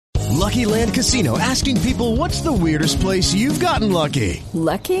Lucky Land Casino, asking people, what's the weirdest place you've gotten lucky?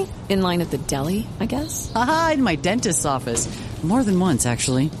 Lucky? In line at the deli, I guess? Aha, in my dentist's office. More than once,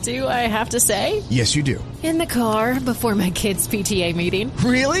 actually. Do I have to say? Yes, you do. In the car before my kids' PTA meeting.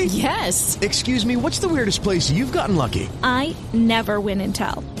 Really? Yes. Excuse me, what's the weirdest place you've gotten lucky? I never win and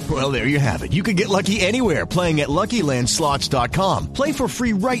tell. Well, there you have it. You can get lucky anywhere, playing at LuckyLandSlots.com. Play for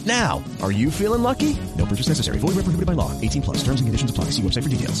free right now. Are you feeling lucky? No purchase necessary. Void where prohibited by law. 18 plus. Terms and conditions apply. See website for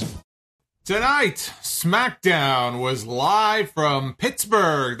details. Tonight, SmackDown was live from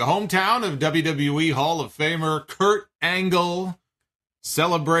Pittsburgh, the hometown of WWE Hall of Famer Kurt Angle,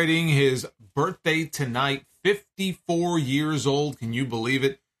 celebrating his birthday tonight, 54 years old. Can you believe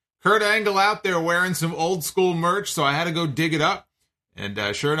it? Kurt Angle out there wearing some old school merch, so I had to go dig it up.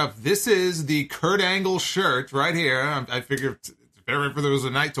 And sure enough, this is the Kurt Angle shirt right here. I figured if there was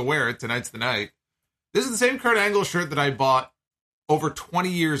a night to wear it, tonight's the night. This is the same Kurt Angle shirt that I bought over 20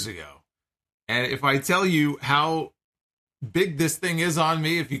 years ago. And if I tell you how big this thing is on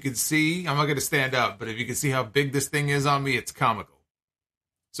me, if you could see, I'm not going to stand up, but if you can see how big this thing is on me, it's comical.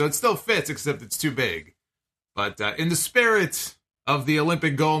 So it still fits, except it's too big. But in the spirit of the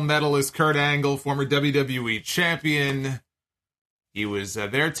Olympic gold medalist Kurt Angle, former WWE champion, he was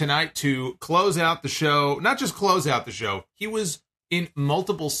there tonight to close out the show. Not just close out the show, he was in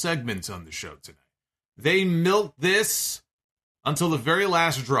multiple segments on the show tonight. They milked this until the very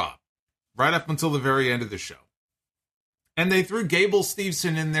last drop. Right up until the very end of the show. And they threw Gable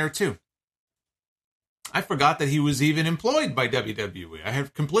Steveson in there too. I forgot that he was even employed by WWE. I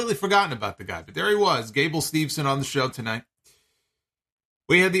had completely forgotten about the guy, but there he was, Gable Steveson on the show tonight.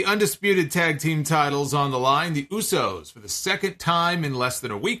 We had the undisputed tag team titles on the line. The Usos, for the second time in less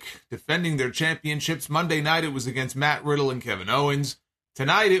than a week, defending their championships. Monday night it was against Matt Riddle and Kevin Owens.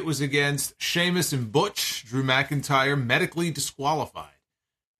 Tonight it was against Sheamus and Butch. Drew McIntyre medically disqualified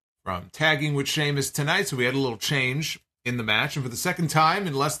from tagging with Sheamus tonight, so we had a little change in the match. And for the second time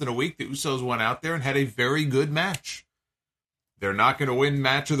in less than a week, the Usos went out there and had a very good match. They're not going to win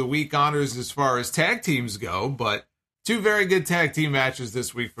Match of the Week honors as far as tag teams go, but two very good tag team matches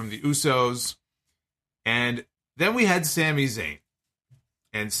this week from the Usos. And then we had Sami Zayn.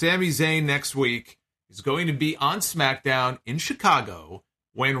 And Sami Zayn next week is going to be on SmackDown in Chicago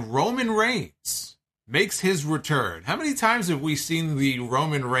when Roman Reigns makes his return. How many times have we seen the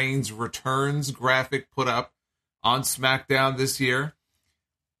Roman Reigns returns graphic put up on SmackDown this year?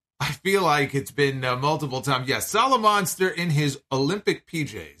 I feel like it's been multiple times. Yes, Monster in his Olympic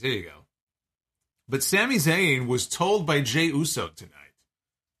PJs. There you go. But Sami Zayn was told by Jey Uso tonight,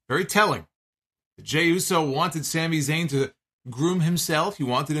 very telling, that Jey Uso wanted Sami Zayn to groom himself. He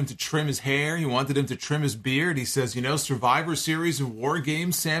wanted him to trim his hair. He wanted him to trim his beard. He says, Survivor Series and War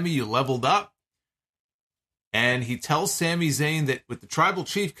Games, Sami, you leveled up. And he tells Sami Zayn that with the Tribal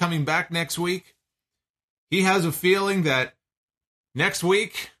Chief coming back next week, he has a feeling that next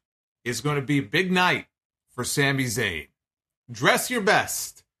week is going to be a big night for Sami Zayn. Dress your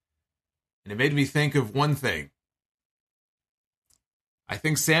best. And it made me think of one thing. I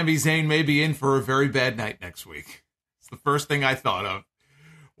think Sami Zayn may be in for a very bad night next week. It's the first thing I thought of.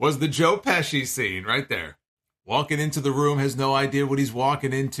 Was the Joe Pesci scene right there. Walking into the room, has no idea what he's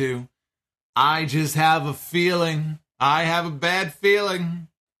walking into. I just have a feeling. I have a bad feeling.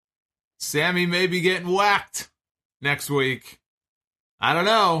 Sami may be getting whacked next week. I don't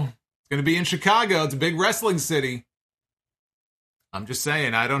know. It's going to be in Chicago. It's a big wrestling city. I'm just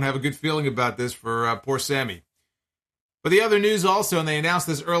saying, I don't have a good feeling about this for poor Sami. But the other news also, and they announced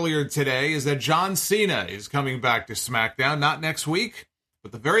this earlier today, is that John Cena is coming back to SmackDown, not next week,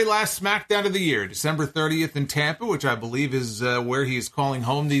 but the very last SmackDown of the year, December 30th in Tampa, which I believe is where he is calling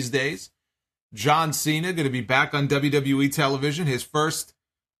home these days. John Cena going to be back on WWE television, his first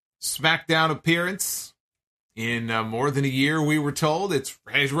SmackDown appearance in more than a year, we were told. It's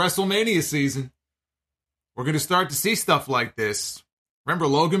WrestleMania season. We're going to start to see stuff like this. Remember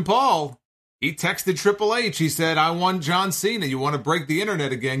Logan Paul? He texted Triple H. He said, I want John Cena. You want to break the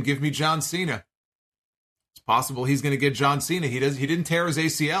internet again? Give me John Cena. It's possible he's going to get John Cena. He didn't tear his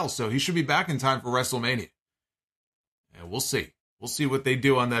ACL, so he should be back in time for WrestleMania. And we'll see. We'll see what they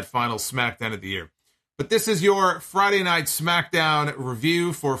do on that final SmackDown of the year. But this is your Friday Night SmackDown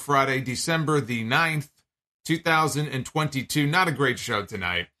review for Friday, December the 9th, 2022. Not a great show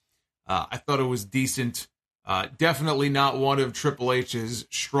tonight. I thought it was decent. Definitely not one of Triple H's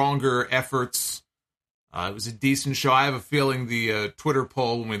stronger efforts. It was a decent show. I have a feeling the Twitter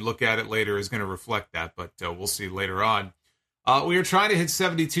poll, when we look at it later, is going to reflect that, but we'll see later on. We are trying to hit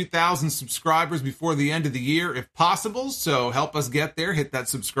 72,000 subscribers before the end of the year, if possible, so help us get there. Hit that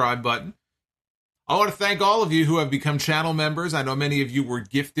subscribe button. I want to thank all of you who have become channel members. I know many of you were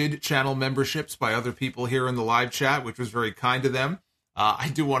gifted channel memberships by other people here in the live chat, which was very kind of them. I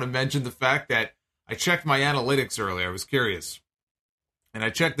do want to mention the fact that I checked my analytics earlier. I was curious. And I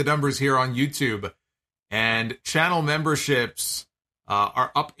checked the numbers here on YouTube. And channel memberships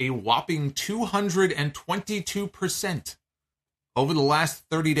are up a whopping 222% over the last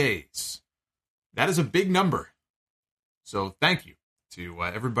 30 days. That is a big number. So thank you to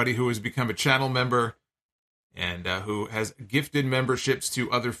everybody who has become a channel member and who has gifted memberships to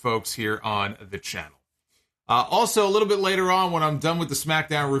other folks here on the channel. Also, a little bit later on, when I'm done with the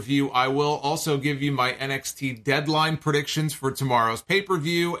SmackDown review, I will also give you my NXT deadline predictions for tomorrow's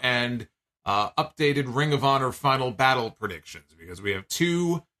pay-per-view and updated Ring of Honor Final Battle predictions, because we have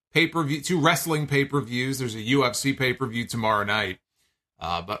two wrestling pay-per-views. There's a UFC pay-per-view tomorrow night.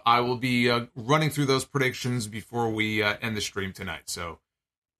 But I will be running through those predictions before we end the stream tonight. So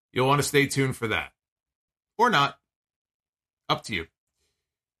you'll want to stay tuned for that. Or not. Up to you.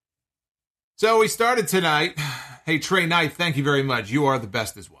 So we started tonight. Hey, Trey Knight, thank you very much. You are the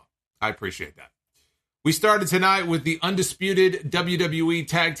best as well. I appreciate that. We started tonight with the undisputed WWE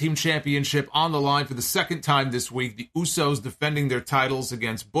Tag Team Championship on the line for the second time this week. The Usos defending their titles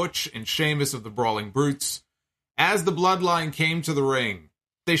against Butch and Sheamus of the Brawling Brutes. As the Bloodline came to the ring,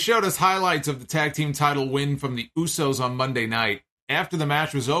 they showed us highlights of the tag team title win from the Usos on Monday night. After the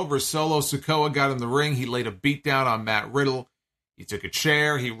match was over, Solo Sikoa got in the ring. He laid a beatdown on Matt Riddle. He took a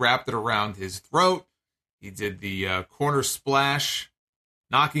chair. He wrapped it around his throat. He did the corner splash,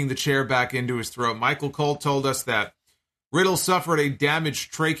 knocking the chair back into his throat. Michael Cole told us that Riddle suffered a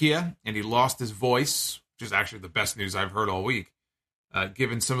damaged trachea and he lost his voice, which is actually the best news I've heard all week,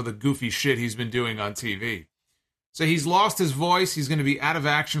 given some of the goofy shit he's been doing on TV. So he's lost his voice. He's going to be out of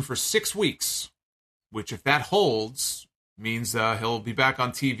action for 6 weeks, which, if that holds, means he'll be back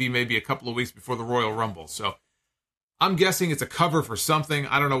on TV maybe a couple of weeks before the Royal Rumble. So I'm guessing it's a cover for something.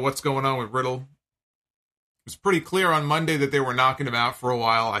 I don't know what's going on with Riddle. It was pretty clear on Monday that they were knocking him out for a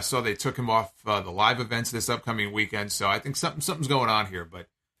while. I saw they took him off the live events this upcoming weekend, so I think something's going on here, but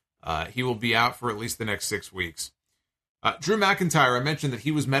he will be out for at least the next 6 weeks. Drew McIntyre, I mentioned that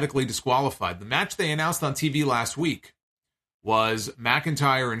he was medically disqualified. The match they announced on TV last week was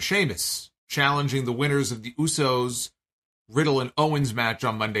McIntyre and Sheamus challenging the winners of the Usos, Riddle, and Owens match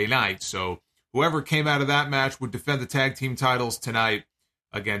on Monday night. So whoever came out of that match would defend the tag team titles tonight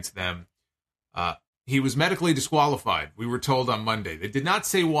against them. He was medically disqualified, we were told on Monday. They did not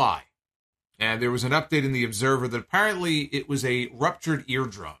say why. And there was an update in the Observer that apparently it was a ruptured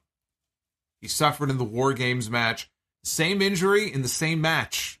eardrum. He suffered in the War Games match. Same injury in the same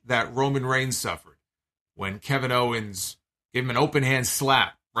match that Roman Reigns suffered when Kevin Owens gave him an open hand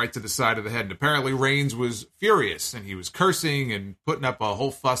slap right to the side of the head. And apparently Reigns was furious and he was cursing and putting up a whole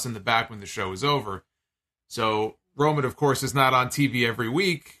fuss in the back when the show was over. So Roman, of course, is not on TV every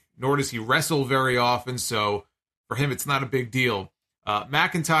week, nor does he wrestle very often. So for him, it's not a big deal.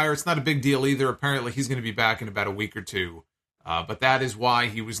 McIntyre, it's not a big deal either. Apparently he's going to be back in about a week or two. But that is why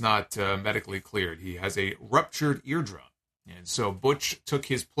he was not medically cleared. He has a ruptured eardrum. And so Butch took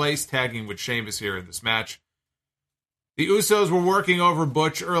his place, tagging with Sheamus here in this match. The Usos were working over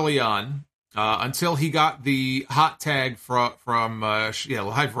Butch early on until he got the hot tag from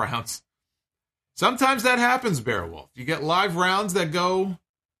live rounds. Sometimes that happens, Beowulf. You get live rounds that go,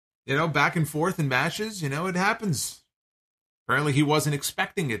 back and forth in matches. It happens. Apparently he wasn't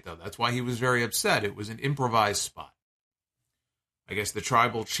expecting it, though. That's why he was very upset. It was an improvised spot. I guess the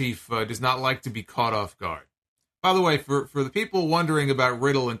tribal chief does not like to be caught off guard. By the way, for the people wondering about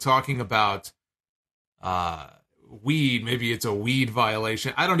Riddle and talking about weed, maybe it's a weed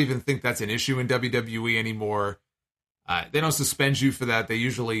violation. I don't even think that's an issue in WWE anymore. They don't suspend you for that. They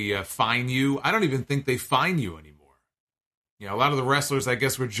usually fine you. I don't even think they fine you anymore. A lot of the wrestlers, I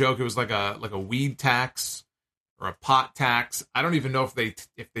guess, would joke it was like a weed tax or a pot tax. I don't even know if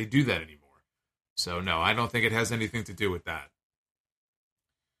they do that anymore. So no, I don't think it has anything to do with that.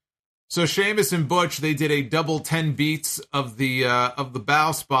 So Sheamus and Butch, they did a double 10 beats of the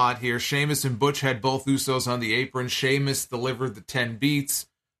bow spot here. Sheamus and Butch had both Usos on the apron. Sheamus delivered the 10 beats.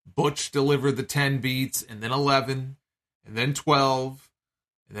 Butch delivered the 10 beats, and then 11, and then 12,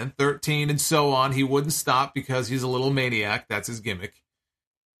 and then 13, and so on. He wouldn't stop because he's a little maniac. That's his gimmick.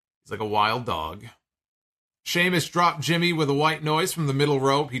 He's like a wild dog. Sheamus dropped Jimmy with a white noise from the middle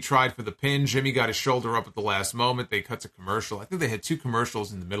rope. He tried for the pin. Jimmy got his shoulder up at the last moment. They cut to commercial. I think they had 2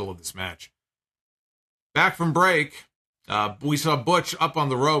 commercials in the middle of this match. Back from break, we saw Butch up on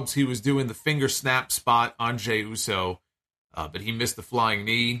the ropes. He was doing the finger snap spot on Jey Uso, but he missed the flying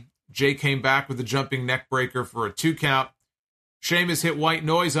knee. Jey came back with a jumping neck breaker for a 2 count. Sheamus hit white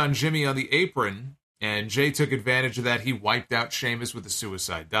noise on Jimmy on the apron, and Jay took advantage of that. He wiped out Sheamus with a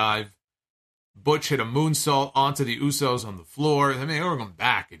suicide dive. Butch hit a moonsault onto the Usos on the floor. I mean, they were going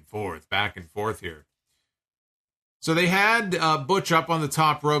back and forth here. So they had Butch up on the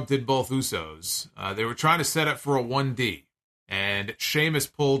top rope, did both Usos. They were trying to set up for a 1D, and Sheamus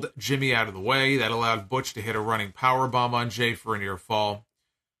pulled Jimmy out of the way. That allowed Butch to hit a running powerbomb on Jay for a near fall.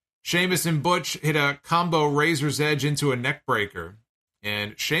 Sheamus and Butch hit a combo Razor's Edge into a neck breaker,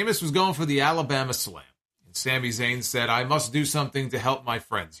 and Sheamus was going for the Alabama Slam. And Sami Zayn said, "I must do something to help my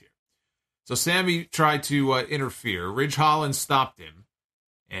friends here." So Sami tried to interfere. Ridge Holland stopped him.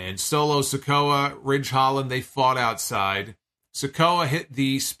 And Solo Sikoa, Ridge Holland, they fought outside. Sikoa hit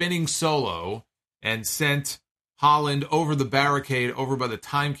the spinning solo and sent Holland over the barricade over by the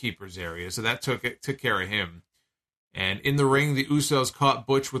timekeeper's area. So that took care of him. And in the ring, the Usos caught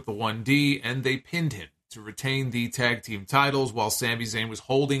Butch with the 1D, and they pinned him to retain the tag team titles while Sami Zayn was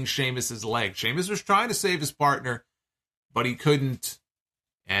holding Sheamus's leg. Sheamus was trying to save his partner, but he couldn't.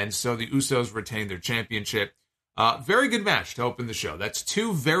 And so the Usos retained their championship. Very good match to open the show. That's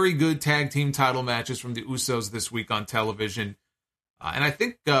two very good tag team title matches from the Usos this week on television. And I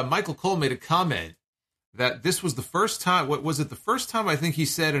think Michael Cole made a comment that this was the first time, the first time I think he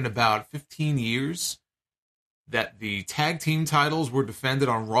said in about 15 years that the tag team titles were defended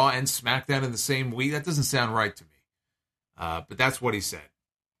on Raw and SmackDown in the same week? That doesn't sound right to me. But that's what he said.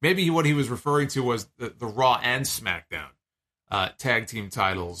 Maybe what he was referring to was the Raw and SmackDown tag team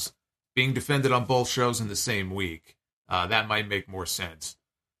titles being defended on both shows in the same week. That might make more sense.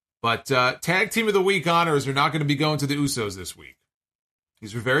 But Tag Team of the Week honors are not going to be going to the Usos this week.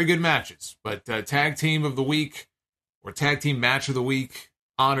 These were very good matches. But Tag Team of the Week or Tag Team Match of the Week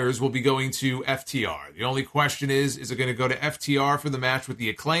honors will be going to FTR. The only question is it going to go to FTR for the match with the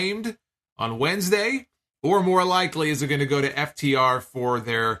Acclaimed on Wednesday? Or more likely, is it going to go to FTR for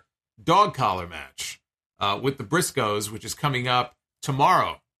their dog collar match with the Briscoes, which is coming up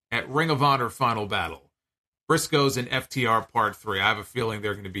tomorrow at Ring of Honor Final Battle. Briscoes and FTR Part 3. I have a feeling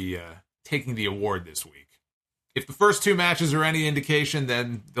they're going to be taking the award this week. If the first two matches are any indication,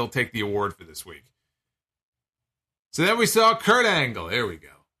 then they'll take the award for this week. So then we saw Kurt Angle. There we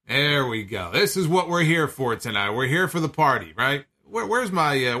go. This is what we're here for tonight. We're here for the party, right? Where's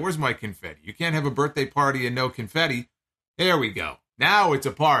my confetti? You can't have a birthday party and no confetti. There we go. Now it's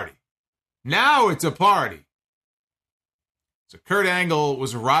a party. So Kurt Angle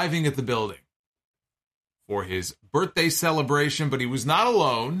was arriving at the building for his birthday celebration, but he was not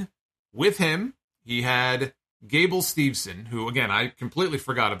alone. With him, he had Gable Steveson, who, again, I completely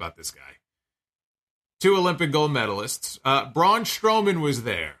forgot about this guy. 2 Olympic gold medalists. Braun Strowman was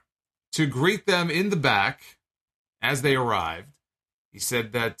there to greet them in the back as they arrived. He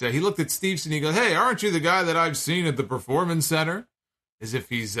said that he looked at Steveson, he goes, "Hey, aren't you the guy that I've seen at the Performance Center?" As if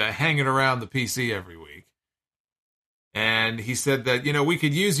he's hanging around the PC every week. And he said that, we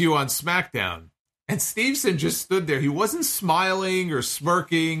could use you on SmackDown. And Steveson just stood there. He wasn't smiling or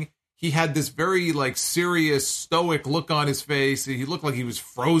smirking. He had this very, serious, stoic look on his face. He looked like he was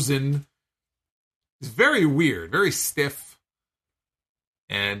frozen. It's very weird, very stiff.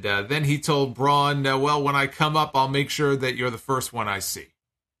 And then he told Braun, "Well, when I come up, I'll make sure that you're the first one I see."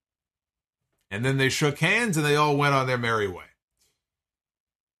 And then they shook hands, and they all went on their merry way.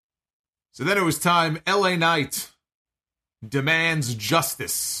 So then it was time. LA Knight demands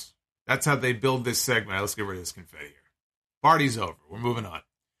justice. That's how they build this segment. Let's get rid of this confetti here. Party's over. We're moving on.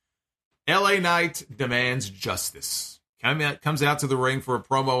 LA Knight demands justice. Comes out to the ring for a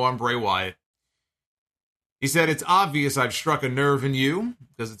promo on Bray Wyatt. He said, "It's obvious I've struck a nerve in you,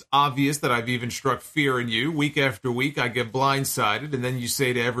 because it's obvious that I've even struck fear in you. Week after week, I get blindsided, and then you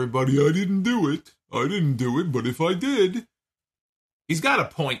say to everybody, I didn't do it, but if I did." He's got a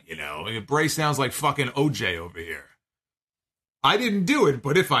point, Bray sounds like fucking OJ over here. I didn't do it,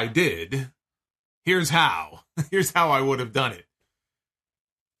 but if I did, here's how. Here's how I would have done it.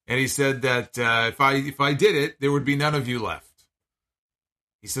 And he said that if I did it, there would be none of you left.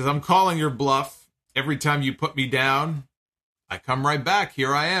 He says, "I'm calling your bluff. Every time you put me down, I come right back.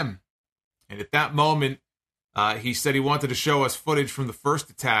 Here I am." And at that moment, he said he wanted to show us footage from the first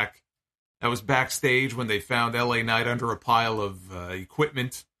attack. That was backstage when they found LA Knight under a pile of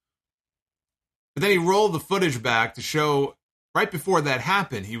equipment. But then he rolled the footage back to show right before that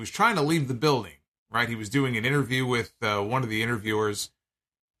happened, he was trying to leave the building, right? He was doing an interview with one of the interviewers,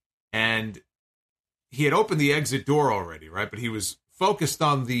 and he had opened the exit door already, right? But he was focused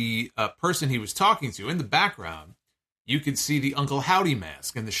on the person he was talking to. In the background, you could see the Uncle Howdy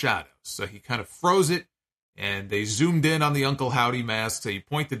mask in the shadows. So he kind of froze it, and they zoomed in on the Uncle Howdy mask, so he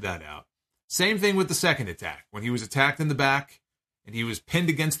pointed that out. Same thing with the second attack. When he was attacked in the back, and he was pinned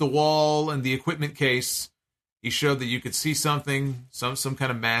against the wall and the equipment case. He showed that you could see something, some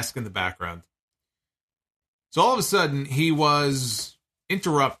kind of mask in the background. So all of a sudden, he was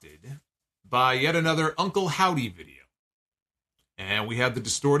interrupted by yet another Uncle Howdy video. And we have the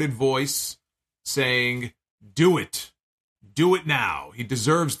distorted voice saying, "Do it. Do it now. He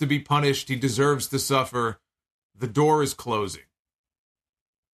deserves to be punished. He deserves to suffer. The door is closing."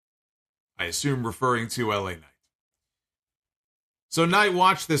 I assume referring to LA Knight. So Knight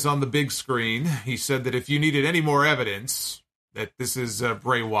watched this on the big screen. He said that if you needed any more evidence that this is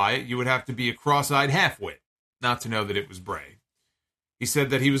Bray Wyatt, you would have to be a cross-eyed halfwit not to know that it was Bray. He said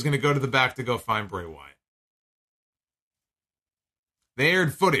that he was going to go to the back to go find Bray Wyatt. They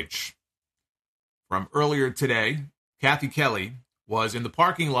aired footage from earlier today. Kathy Kelly was in the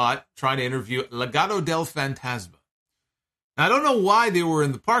parking lot trying to interview Legado del Fantasma. Now, I don't know why they were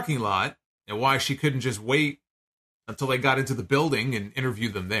in the parking lot and why she couldn't just wait until they got into the building and interview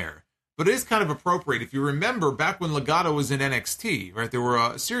them there. But it is kind of appropriate. If you remember, back when Legado was in NXT, right, there were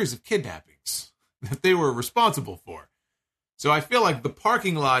a series of kidnappings that they were responsible for. So I feel like the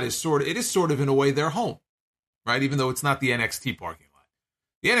parking lot is sort of in a way their home, right? Even though it's not the NXT parking lot.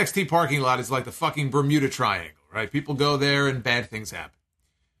 The NXT parking lot is like the fucking Bermuda Triangle, right? People go there and bad things happen.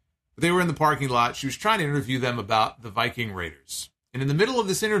 But they were in the parking lot. She was trying to interview them about the Viking Raiders. And in the middle of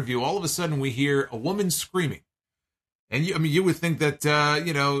this interview, all of a sudden we hear a woman screaming. And you would think that,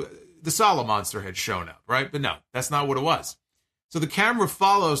 the Sala monster had shown up, right? But no, that's not what it was. So the camera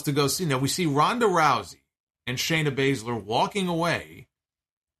follows to go see. Now we see Ronda Rousey and Shayna Baszler walking away.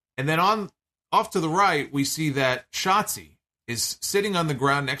 And then off to the right, we see that Shotzi is sitting on the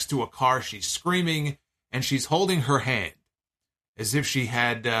ground next to a car. She's screaming, and she's holding her hand as if she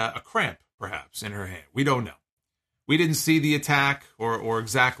had a cramp, perhaps, in her hand. We don't know. We didn't see the attack or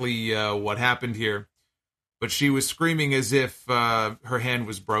exactly what happened here. But she was screaming as if her hand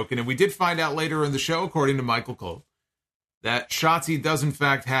was broken. And we did find out later in the show, according to Michael Cole, that Shotzi does in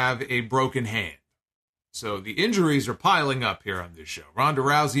fact have a broken hand. So the injuries are piling up here on this show. Ronda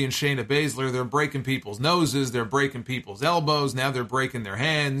Rousey and Shayna Baszler, they're breaking people's noses. They're breaking people's elbows. Now they're breaking their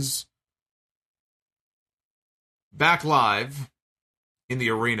hands. Back live in the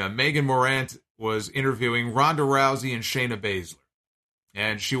arena, Megan Morant was interviewing Ronda Rousey and Shayna Baszler.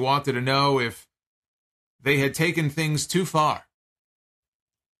 And she wanted to know if they had taken things too far.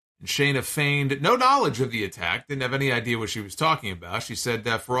 And Shayna feigned no knowledge of the attack, didn't have any idea what she was talking about. She said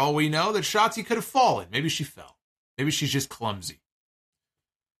that for all we know, that Shotzi could have fallen. Maybe she fell. Maybe she's just clumsy.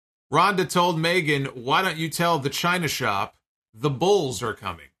 Ronda told Megan, "Why don't you tell the China shop the Bulls are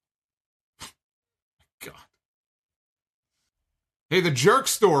coming?" God. Hey, the Jerk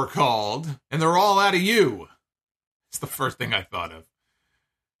Store called, and they're all out of you. It's the first thing I thought of.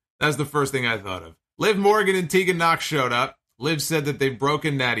 That's the first thing I thought of. Liv Morgan and Tegan Nox showed up. Liv said that they've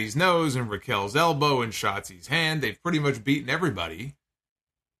broken Natty's nose and Raquel's elbow and Shotzi's hand. They've pretty much beaten everybody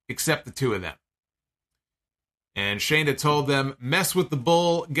except the two of them. And Shayna told them, "Mess with the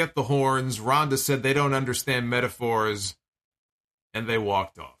bull, get the horns." Ronda said they don't understand metaphors, and they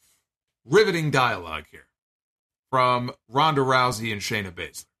walked off. Riveting dialogue here from Ronda Rousey and Shayna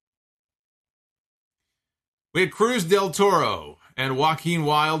Baszler. We had Cruz del Toro and Joaquin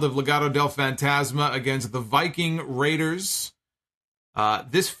Wilde of Legado del Fantasma against the Viking Raiders.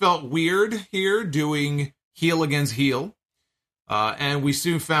 This felt weird here, doing heel against heel. And we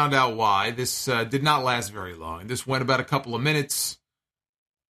soon found out why. This did not last very long. This went about a couple of minutes.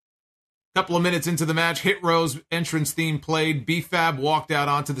 Couple of minutes into the match, Hit Row's entrance theme played. B-Fab walked out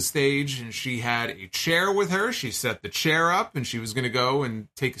onto the stage, and she had a chair with her. She set the chair up, and she was going to go and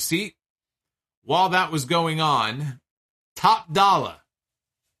take a seat. While that was going on, Top Dollar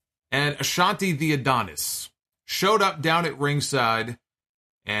and Ashanti the Adonis showed up down at ringside,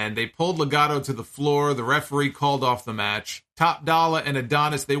 and they pulled Legado to the floor. The referee called off the match. Top Dollar and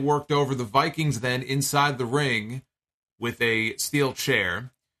Adonis, they worked over the Vikings then inside the ring with a steel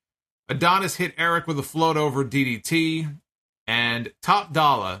chair. Adonis hit Eric with a float over DDT, and Top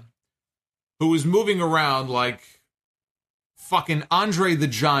Dollar, who was moving around like fucking Andre the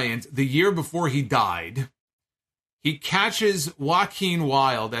Giant the year before he died, he catches Joaquin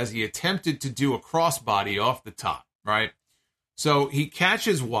Wilde as he attempted to do a crossbody off the top, right? So he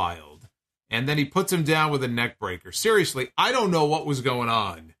catches Wilde, and then he puts him down with a neck breaker. Seriously, I don't know what was going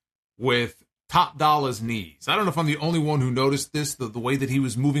on with Top Dollar's knees. I don't know if I'm the only one who noticed this, the way that he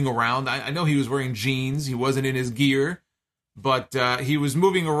was moving around. I know he was wearing jeans. He wasn't in his gear, but he was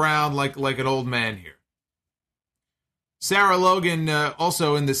moving around like an old man here. Sarah Logan,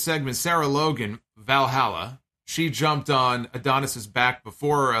 also in this segment, Sarah Logan, Valhalla, she jumped on Adonis's back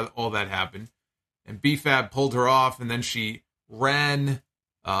before all that happened, and B-Fab pulled her off, and then she ran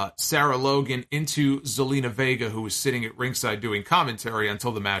Sarah Logan into Zelina Vega, who was sitting at ringside doing commentary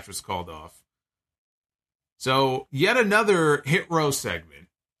until the match was called off. So yet another Hit Row segment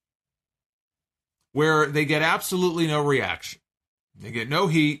where they get absolutely no reaction. They get no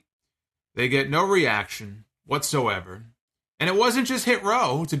heat. They get no reaction whatsoever. And it wasn't just Hit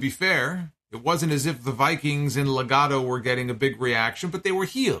Row, to be fair. It wasn't as if the Vikings and Legado were getting a big reaction, but they were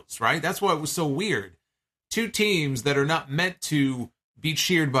heels, right? That's why it was so weird. Two teams that are not meant to be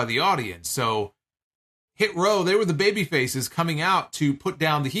cheered by the audience. So Hit Row, they were the baby faces coming out to put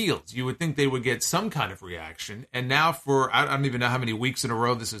down the heels. You would think they would get some kind of reaction. And now for, I don't even know how many weeks in a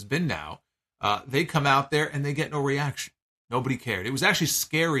row this has been now, they come out there and they get no reaction. Nobody cared. It was actually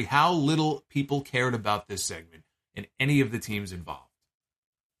scary how little people cared about this segment and any of the teams involved.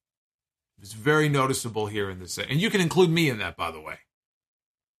 It was very noticeable here in this segment. And you can include me in that, by the way.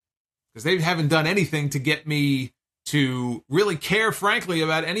 Because they haven't done anything to get me to really care, frankly,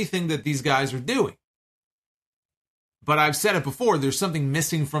 about anything that these guys are doing. But I've said it before, there's something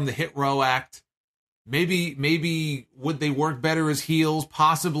missing from the Hit Row act. Maybe would they work better as heels?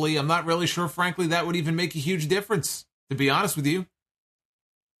 Possibly. I'm not really sure, frankly, that would even make a huge difference, to be honest with you.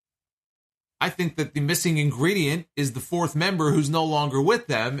 I think that the missing ingredient is the fourth member who's no longer with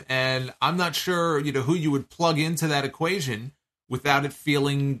them, and I'm not sure, who you would plug into that equation without it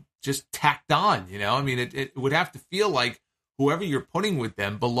feeling just tacked on, I mean, it would have to feel like whoever you're putting with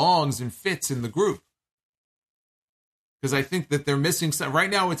them belongs and fits in the group. Because I think that they're missing some.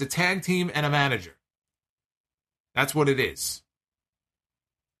 Right now, it's a tag team and a manager. That's what it is.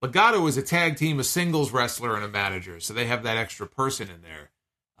 Legado is a tag team, a singles wrestler, and a manager, so they have that extra person in there.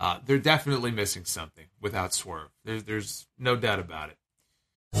 They're definitely missing something without Swerve. There's no doubt about it.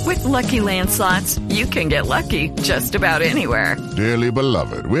 With Lucky Land Slots, you can get lucky just about anywhere. Dearly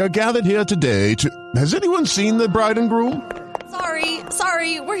beloved, we are gathered here today to... Has anyone seen the bride and groom?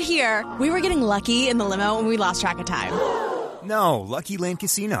 Sorry, we're here. We were getting lucky in the limo and we lost track of time. No, Lucky Land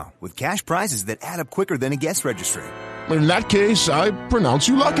Casino, with cash prizes that add up quicker than a guest registry. In that case, I pronounce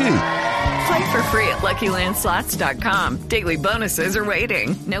you lucky. Play for free at LuckyLandSlots.com. Daily bonuses are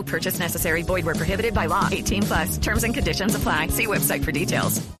waiting. No purchase necessary. Void where prohibited by law. 18+. Terms and conditions apply. See website for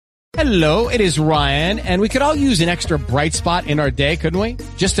details. Hello, it is Ryan, and we could all use an extra bright spot in our day, couldn't we?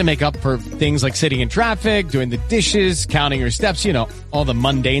 Just to make up for things like sitting in traffic, doing the dishes, counting your steps, all the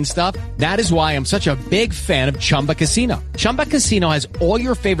mundane stuff. That is why I'm such a big fan of Chumba Casino. Chumba Casino has all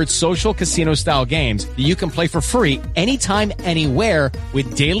your favorite social casino-style games that you can play for free anytime, anywhere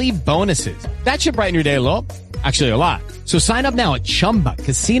with daily bonuses. That should brighten your day a little. Actually, a lot. So sign up now at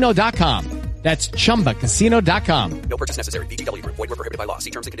ChumbaCasino.com. That's ChumbaCasino.com. No purchase necessary. VGW Group. Void where prohibited by law. See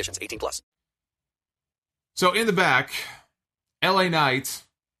terms and conditions. 18+. So in the back, LA Knight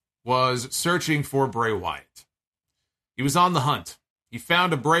was searching for Bray Wyatt. He was on the hunt. He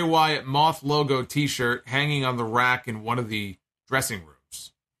found a Bray Wyatt Moth logo t-shirt hanging on the rack in one of the dressing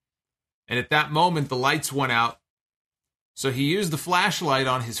rooms. And at that moment, the lights went out. So he used the flashlight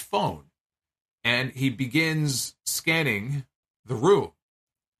on his phone. And he begins scanning the room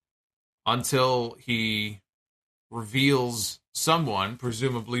until he reveals someone,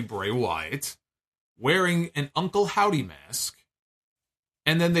 presumably Bray Wyatt, wearing an Uncle Howdy mask,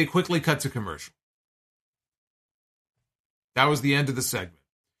 and then they quickly cut to commercial. That was the end of the segment.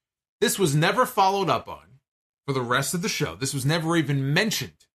 This was never followed up on for the rest of the show. This was never even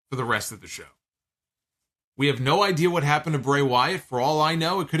mentioned for the rest of the show. We have no idea what happened to Bray Wyatt. For all I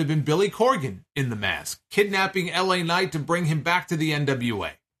know, it could have been Billy Corgan in the mask, kidnapping LA Knight to bring him back to the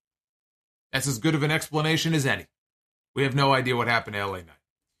NWA. That's as good of an explanation as any. We have no idea what happened to LA Knight.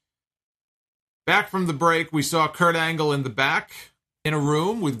 Back from the break, we saw Kurt Angle in the back in a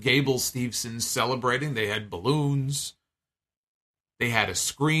room with Gable Steveson celebrating. They had balloons. They had a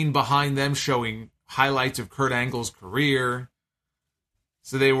screen behind them showing highlights of Kurt Angle's career.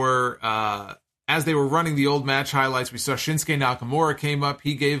 So they were, as they were running the old match highlights, we saw Shinsuke Nakamura came up.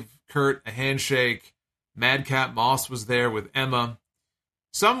 He gave Kurt a handshake. Madcap Moss was there with Emma.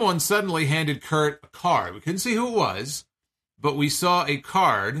 Someone suddenly handed Kurt a card. We couldn't see who it was, but we saw a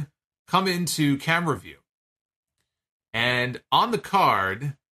card come into camera view. And on the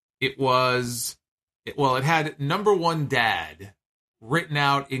card, it had number one dad written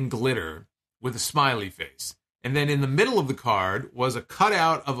out in glitter with a smiley face. And then in the middle of the card was a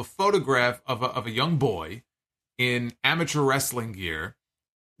cutout of a photograph of a young boy in amateur wrestling gear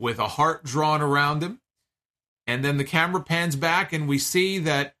with a heart drawn around him. And then the camera pans back and we see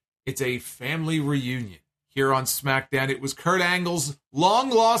that it's a family reunion here on SmackDown. It was Kurt Angle's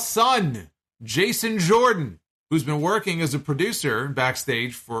long-lost son, Jason Jordan, who's been working as a producer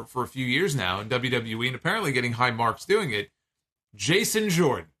backstage for a few years now in WWE and apparently getting high marks doing it. Jason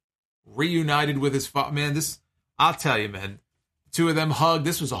Jordan reunited with his father. Man, I'll tell you, man, the two of them hugged.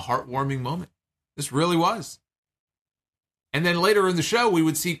 This was a heartwarming moment. This really was. And then later in the show, we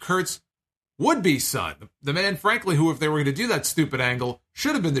would see Kurt's would-be son, the man, frankly, who, if they were going to do that stupid angle,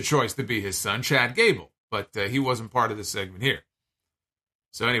 should have been the choice to be his son, Chad Gable. But he wasn't part of this segment here.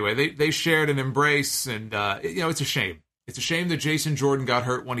 So anyway, they shared an embrace, and, it's a shame. It's a shame that Jason Jordan got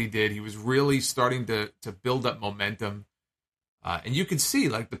hurt when he did. He was really starting to build up momentum. And you could see,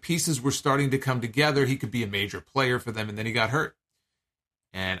 like, the pieces were starting to come together. He could be a major player for them, and then he got hurt.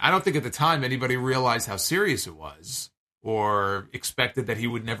 And I don't think at the time anybody realized how serious it was or expected that he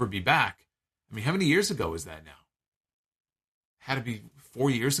would never be back. I mean, how many years ago is that now? Had to be 4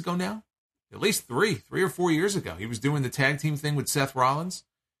 years ago now? At least 3 or 4 years ago. He was doing the tag team thing with Seth Rollins.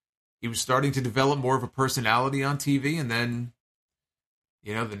 He was starting to develop more of a personality on TV, and then,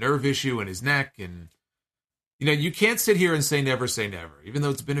 the nerve issue in his neck. And, you can't sit here and say never say never. Even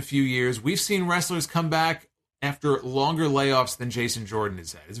though it's been a few years, we've seen wrestlers come back after longer layoffs than Jason Jordan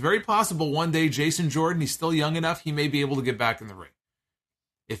has had. It's very possible one day Jason Jordan, he's still young enough, he may be able to get back in the ring.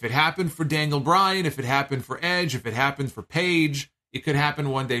 If it happened for Daniel Bryan, if it happened for Edge, if it happened for Paige, it could happen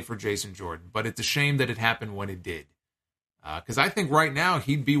one day for Jason Jordan. But it's a shame that it happened when it did. Because I think right now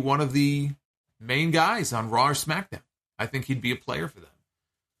he'd be one of the main guys on Raw or SmackDown. I think he'd be a player for them.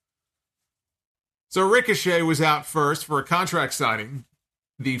 So Ricochet was out first for a contract signing.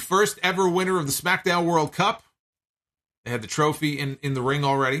 The first ever winner of the SmackDown World Cup. They had the trophy in the ring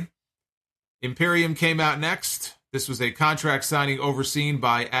already. Imperium came out next. This was a contract signing overseen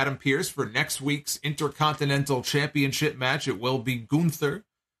by Adam Pearce for next week's Intercontinental Championship match. It will be Gunther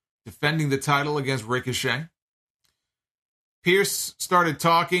defending the title against Ricochet. Pearce started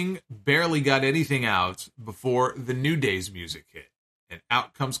talking, barely got anything out before the New Day's music hit. And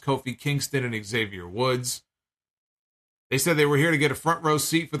out comes Kofi Kingston and Xavier Woods. They said they were here to get a front row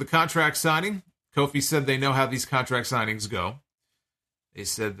seat for the contract signing. Kofi said they know how these contract signings go. They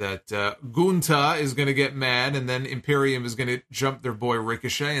said that Gunther is going to get mad, and then Imperium is going to jump their boy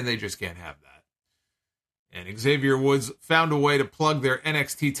Ricochet, and they just can't have that. And Xavier Woods found a way to plug their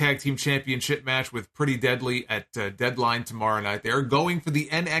NXT Tag Team Championship match with Pretty Deadly at Deadline tomorrow night. They're going for the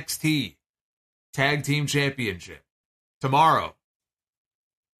NXT Tag Team Championship tomorrow.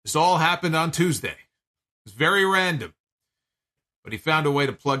 This all happened on Tuesday. It's very random. But he found a way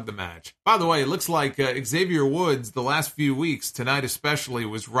to plug the match. By the way, it looks like Xavier Woods, the last few weeks, tonight especially,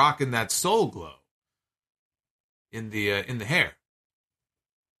 was rocking that Soul Glow in the hair.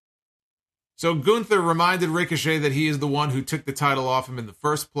 So Gunther reminded Ricochet that he is the one who took the title off him in the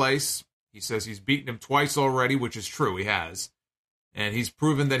first place. He says he's beaten him twice already, which is true, he has. And he's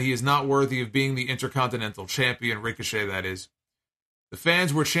proven that he is not worthy of being the Intercontinental Champion, Ricochet, that is. The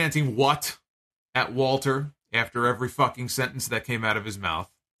fans were chanting, "What?" at Walter after every fucking sentence that came out of his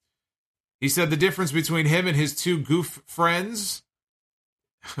mouth. He said the difference between him and his two goof friends,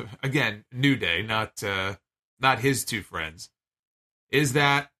 again, New Day, not his two friends, is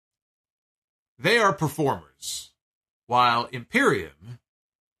that they are performers, while Imperium,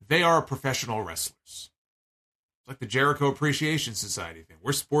 they are professional wrestlers. It's like the Jericho Appreciation Society thing.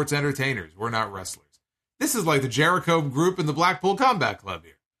 We're sports entertainers. We're not wrestlers. This is like the Jericho group and the Blackpool Combat Club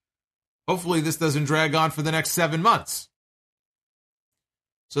here. Hopefully this doesn't drag on for the next 7 months.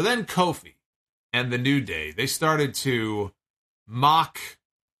 So then Kofi and the New Day, they started to mock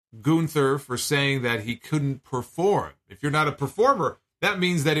Gunther for saying that he couldn't perform. If you're not a performer, that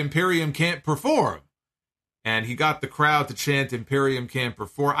means that Imperium can't perform. And he got the crowd to chant Imperium can't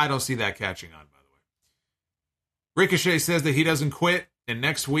perform. I don't see that catching on, by the way. Ricochet says that he doesn't quit, and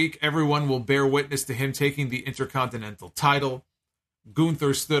next week everyone will bear witness to him taking the Intercontinental title.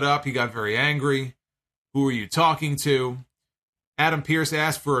 Gunther stood up. He got very angry. Who are you talking to? Adam Pearce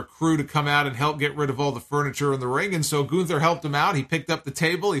asked for a crew to come out and help get rid of all the furniture in the ring, and so Gunther helped him out. He picked up the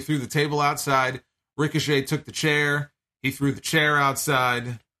table. He threw the table outside. Ricochet took the chair. He threw the chair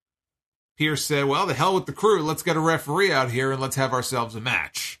outside. Pearce said, well, the hell with the crew. Let's get a referee out here and let's have ourselves a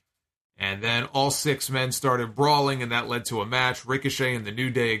match. And then all 6 men started brawling, and that led to a match. Ricochet and the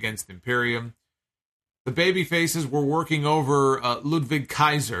New Day against Imperium. The babyfaces were working over Ludwig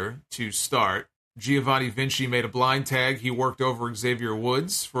Kaiser to start. Giovanni Vinci made a blind tag. He worked over Xavier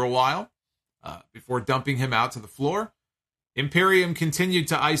Woods for a while before dumping him out to the floor. Imperium continued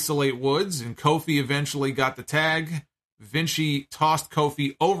to isolate Woods, and Kofi eventually got the tag. Vinci tossed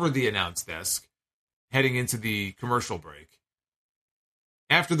Kofi over the announce desk, heading into the commercial break.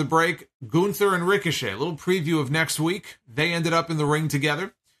 After the break, Gunther and Ricochet, a little preview of next week. They ended up in the ring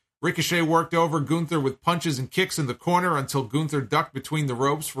together. Ricochet worked over Gunther with punches and kicks in the corner until Gunther ducked between the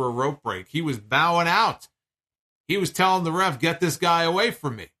ropes for a rope break. He was bowing out. He was telling the ref, get this guy away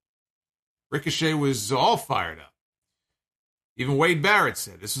from me. Ricochet was all fired up. Even Wade Barrett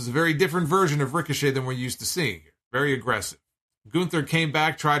said this was a very different version of Ricochet than we're used to seeing here. Very aggressive. Gunther came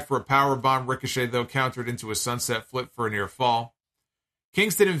back, tried for a powerbomb. Ricochet, though, countered into a sunset flip for a near fall.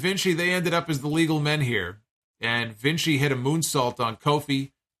 Kingston and Vinci, they ended up as the legal men here. And Vinci hit a moonsault on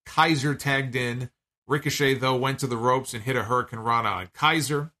Kofi. Kaiser tagged in. Ricochet, though, went to the ropes and hit a Hurricane Rana on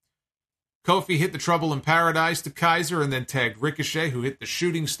Kaiser. Kofi hit the Trouble in Paradise to Kaiser and then tagged Ricochet, who hit the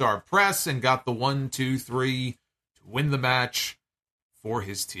Shooting Star Press and got the 1, 2, 3 to win the match for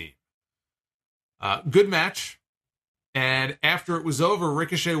his team. Good match. And after it was over,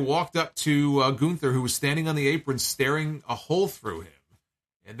 Ricochet walked up to Gunther, who was standing on the apron staring a hole through him.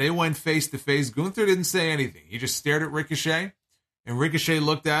 And they went face to face. Gunther didn't say anything. He just stared at Ricochet. And Ricochet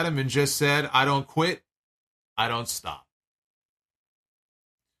looked at him and just said, I don't quit. I don't stop.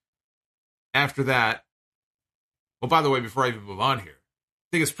 After that, well, by the way, before I even move on here, I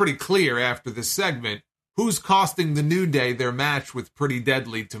think it's pretty clear after this segment who's costing the New Day their match with Pretty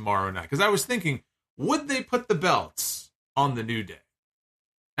Deadly tomorrow night. Because I was thinking, would they put the belts on the New Day?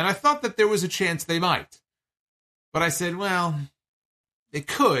 And I thought that there was a chance they might. But I said, well, they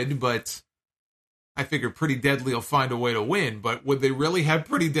could, but I figured Pretty Deadly will find a way to win. But would they really have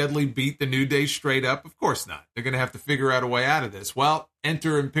Pretty Deadly beat the New Day straight up? Of course not. They're going to have to figure out a way out of this. Well,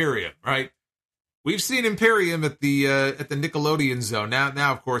 enter Imperium, right? We've seen Imperium at the Nickelodeon zone.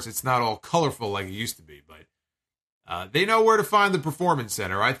 Now, of course, it's not all colorful like it used to be, but they know where to find the Performance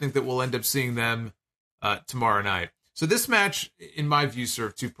Center. I think that we'll end up seeing them tomorrow night. So this match, in my view,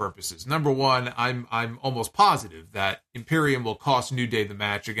 served two purposes. Number one, I'm almost positive that Imperium will cost New Day the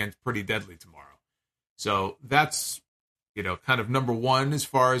match against Pretty Deadly tomorrow. So that's, kind of number one as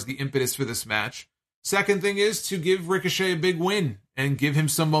far as the impetus for this match. Second thing is to give Ricochet a big win and give him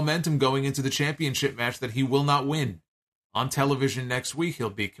some momentum going into the championship match that he will not win on television next week. He'll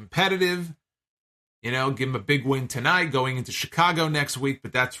be competitive, give him a big win tonight going into Chicago next week,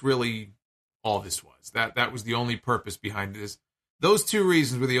 but that's really all this was. That was the only purpose behind this. Those two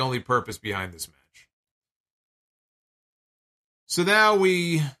reasons were the only purpose behind this match. So now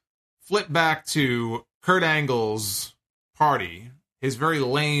we flip back to Kurt Angle's party, his very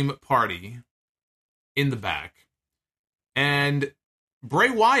lame party in the back. And Bray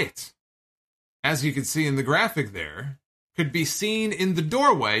Wyatt, as you can see in the graphic there, could be seen in the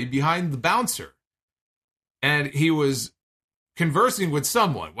doorway behind the bouncer. And he was conversing with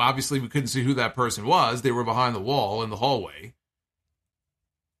someone. Well, obviously, we couldn't see who that person was. They were behind the wall in the hallway.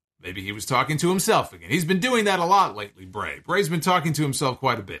 Maybe he was talking to himself again. He's been doing that a lot lately, Bray. Bray's been talking to himself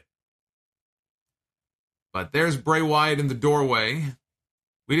quite a bit. But there's Bray Wyatt in the doorway.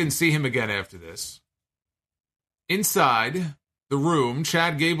 We didn't see him again after this. Inside the room,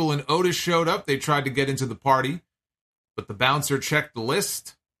 Chad Gable and Otis showed up. They tried to get into the party, but the bouncer checked the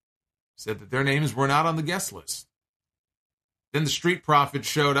list, said that their names were not on the guest list. Then the Street Profits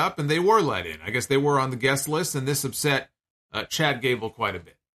showed up, and they were let in. I guess they were on the guest list, and this upset Chad Gable quite a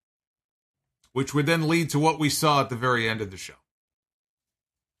bit, which would then lead to what we saw at the very end of the show.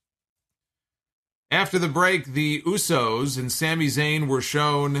 After the break, the Usos and Sami Zayn were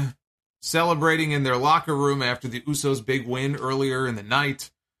shown celebrating in their locker room after the Usos' big win earlier in the night.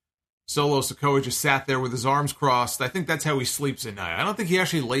 Solo Sikoa just sat there with his arms crossed. I think that's how he sleeps at night. I don't think he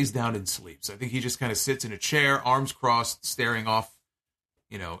actually lays down and sleeps. I think he just kind of sits in a chair, arms crossed, staring off,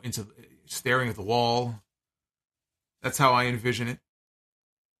 staring at the wall. That's how I envision it.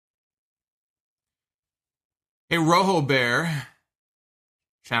 Hey, Rojo Bear,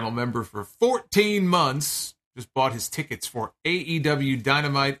 channel member for 14 months, just bought his tickets for AEW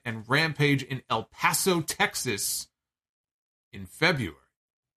Dynamite and Rampage in El Paso, Texas in February.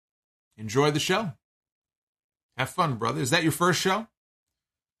 Enjoy the show. Have fun, brother. Is that your first show?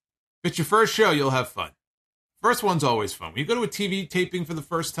 If it's your first show, you'll have fun. First one's always fun. When you go to a TV taping for the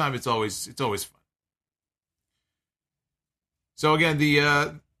first time, it's always fun. So again,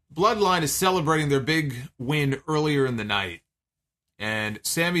 the Bloodline is celebrating their big win earlier in the night. And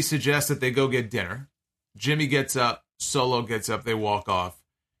Sammy suggests that they go get dinner. Jimmy gets up. Solo gets up. They walk off.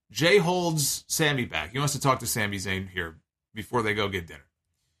 Jay holds Sammy back. He wants to talk to Sami Zayn here before they go get dinner.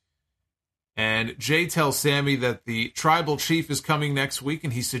 And Jay tells Sammy that the tribal chief is coming next week,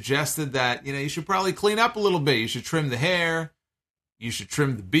 and he suggested that, you should probably clean up a little bit. You should trim the hair. You should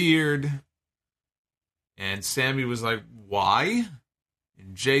trim the beard. And Sammy was like, why?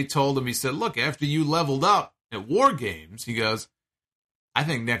 And Jay told him, he said, look, after you leveled up at War Games, he goes, I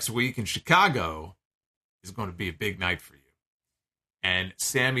think next week in Chicago is going to be a big night for you. And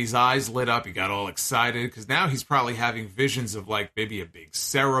Sammy's eyes lit up. He got all excited because now he's probably having visions of like maybe a big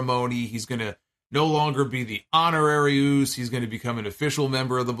ceremony. He's going to no longer be the honorary Uso. He's going to become an official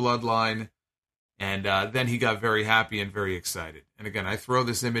member of the Bloodline. And then he got very happy and very excited. And again, I throw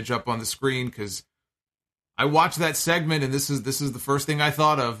this image up on the screen because I watched that segment, and this is the first thing I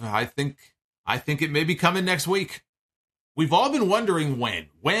thought of. I think it may be coming next week. We've all been wondering when.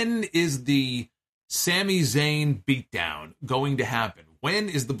 When is the Sami Zayn beatdown going to happen? When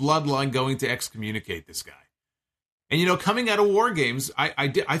is the Bloodline going to excommunicate this guy? And, coming out of War Games,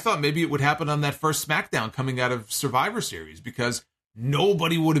 I thought maybe it would happen on that first SmackDown coming out of Survivor Series because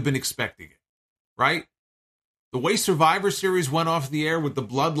nobody would have been expecting it, right? The way Survivor Series went off the air with the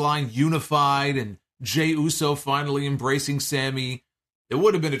Bloodline unified and Jey Uso finally embracing Sami, it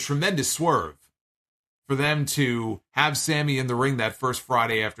would have been a tremendous swerve for them to have Sami in the ring that first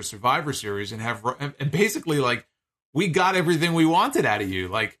Friday after Survivor Series and basically like, we got everything we wanted out of you.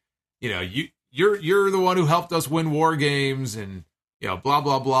 Like, you're the one who helped us win War Games and, blah,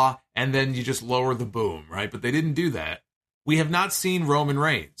 blah, blah. And then you just lower the boom, right? But they didn't do that. We have not seen Roman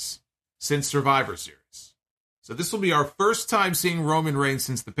Reigns since Survivor Series. So this will be our first time seeing Roman Reigns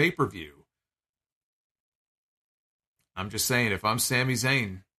since the pay-per-view. I'm just saying, if I'm Sami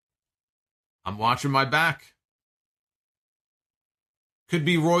Zayn, I'm watching my back. Could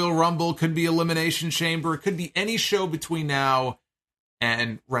be Royal Rumble, could be Elimination Chamber, could be any show between now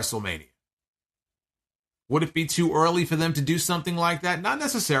and WrestleMania. Would it be too early for them to do something like that? Not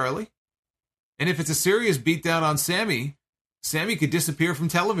necessarily. And if it's a serious beatdown on Sami could disappear from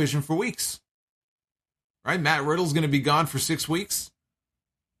television for weeks. Right? Matt Riddle's going to be gone for 6 weeks.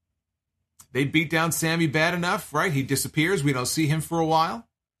 They beat down Sami bad enough, right? He disappears. We don't see him for a while.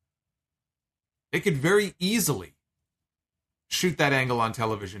 They could very easily shoot that angle on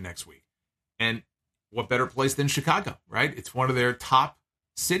television next week. And what better place than Chicago, right? It's one of their top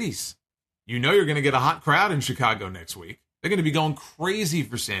cities. You're going to get a hot crowd in Chicago next week. They're going to be going crazy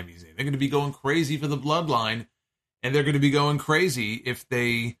for Sami Zayn. They're going to be going crazy for the Bloodline. And they're going to be going crazy if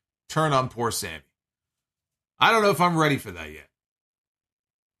they turn on poor Sami. I don't know if I'm ready for that yet.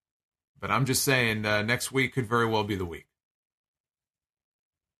 But I'm just saying next week could very well be the week.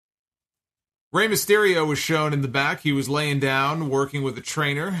 Rey Mysterio was shown in the back. He was laying down, working with a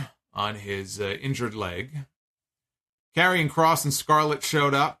trainer on his injured leg. Karrion Kross and Scarlett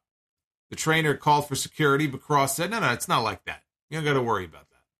showed up. The trainer called for security, but Kross said, no, it's not like that. You don't got to worry about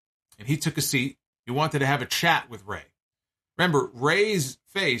that. And he took a seat. He wanted to have a chat with Rey. Remember, Rey's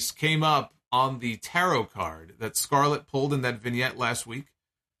face came up on the tarot card that Scarlett pulled in that vignette last week.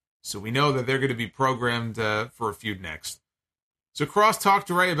 So we know that they're going to be programmed for a feud next. So Kross talked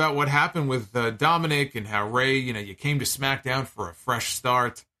to Rey about what happened with Dominic and how Rey, you came to SmackDown for a fresh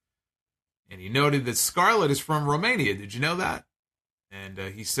start. And he noted that Scarlett is from Romania. Did you know that? And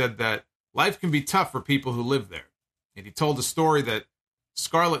he said that life can be tough for people who live there. And he told a story that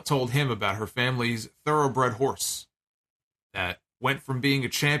Scarlett told him about her family's thoroughbred horse that went from being a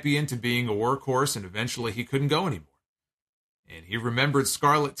champion to being a workhorse, and eventually he couldn't go anymore. And he remembered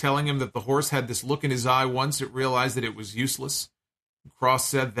Scarlett telling him that the horse had this look in his eye once it realized that it was useless. Kross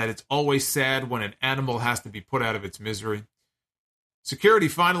said that it's always sad when an animal has to be put out of its misery. Security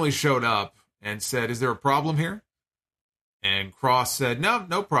finally showed up and said, "Is there a problem here?" And Kross said,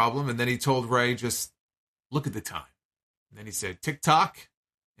 no problem. And then he told Rey, just look at the time. And then he said, tick-tock,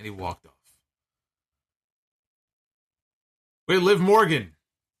 and he walked off. We had Liv Morgan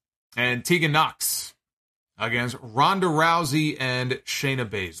and Tegan Nox against Ronda Rousey and Shayna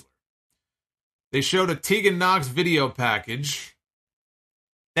Baszler. They showed a Tegan Nox video package.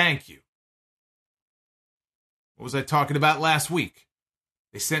 Thank you. What was I talking about last week?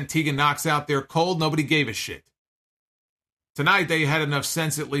 They sent Tegan Nox out there cold. Nobody gave a shit. Tonight, they had enough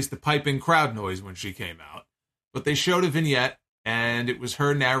sense at least to pipe in crowd noise when she came out. But they showed a vignette, and it was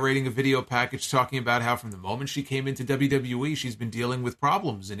her narrating a video package talking about how from the moment she came into WWE, she's been dealing with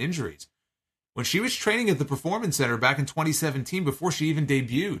problems and injuries. When she was training at the Performance Center back in 2017, before she even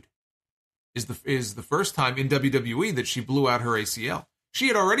debuted, is the first time in WWE that she blew out her ACL. She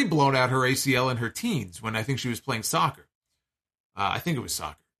had already blown out her ACL in her teens when I think she was playing soccer. I think it was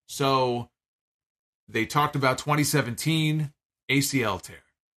soccer. So they talked about 2017 ACL tear.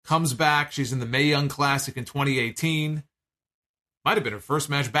 Comes back. She's in the Mae Young Classic in 2018. Might have been her first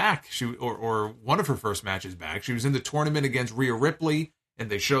match back. Or one of her first matches back. She was in the tournament against Rhea Ripley, and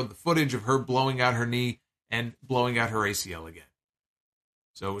they showed the footage of her blowing out her knee and blowing out her ACL again.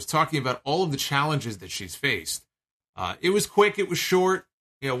 So it was talking about all of the challenges that she's faced. It was quick. It was short.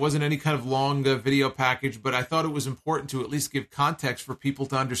 It wasn't any kind of long video package, but I thought it was important to at least give context for people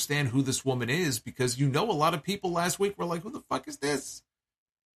to understand who this woman is, because a lot of people last week were like, who the fuck is this?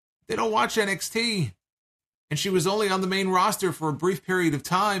 They don't watch NXT. and she was only on the main roster for a brief period of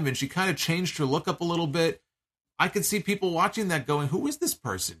time, and she kind of changed her look up a little bit. I could see people watching that going, who is this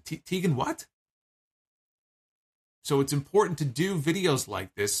person? Tegan what? So it's important to do videos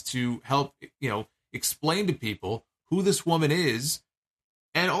like this to help, explain to people who this woman is,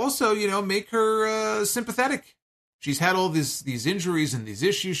 and also, make her sympathetic. She's had all these injuries and these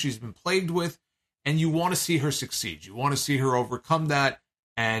issues she's been plagued with, and you want to see her succeed. You want to see her overcome that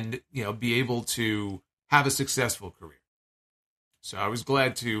and, be able to have a successful career. So I was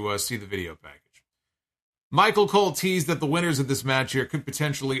glad to see the video package. Michael Cole teased that the winners of this match here could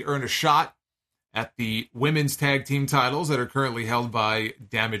potentially earn a shot at the women's tag team titles that are currently held by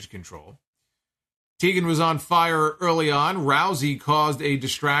Damage Control. Tegan was on fire early on. Rousey caused a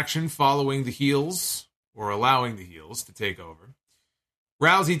distraction following the heels, or allowing the heels to take over.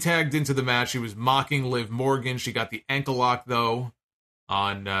 Rousey tagged into the match. She was mocking Liv Morgan. She got the ankle lock, though,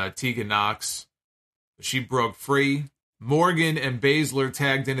 on Tegan Nox. She broke free. Morgan and Baszler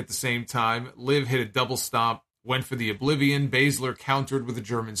tagged in at the same time. Liv hit a double stomp, went for the Oblivion. Baszler countered with a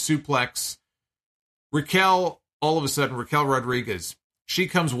German suplex. Raquel Rodriguez, she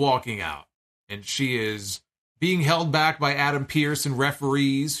comes walking out, and she is being held back by Adam Pearce and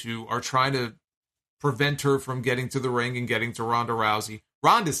referees who are trying to prevent her from getting to the ring and getting to Ronda Rousey.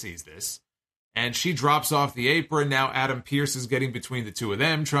 Ronda sees this, and she drops off the apron. Now Adam Pearce is getting between the two of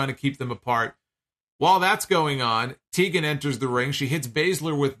them, trying to keep them apart. While that's going on, Tegan enters the ring. She hits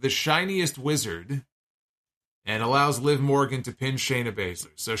Baszler with the shiniest wizard and allows Liv Morgan to pin Shayna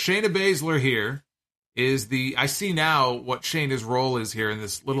Baszler. So Shayna Baszler here is I see now what Shayna's role is here in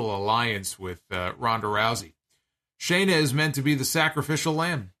this little alliance with Ronda Rousey. Shayna is meant to be the sacrificial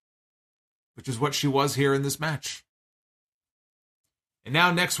lamb, which is what she was here in this match. And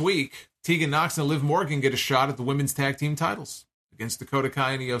now next week, Tegan Nox and Liv Morgan get a shot at the women's tag team titles against Dakota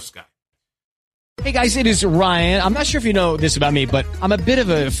Kai and Io Sky. Hey guys, it is Ryan. I'm not sure if you know this about me, but I'm a bit of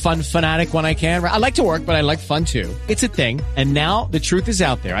a fun fanatic when I can. I like to work, but I like fun too. It's a thing. And now the truth is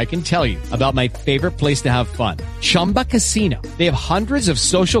out there. I can tell you about my favorite place to have fun. Chumba Casino. They have hundreds of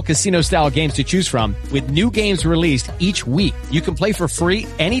social casino style games to choose from with new games released each week. You can play for free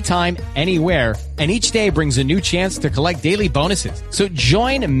anytime, anywhere. And each day brings a new chance to collect daily bonuses. So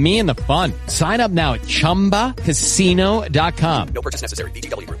join me in the fun. Sign up now at ChumbaCasino.com. No purchase necessary.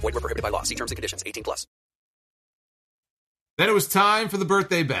 VGW. Void where prohibited by law. See terms and conditions. 18+. Then it was time for the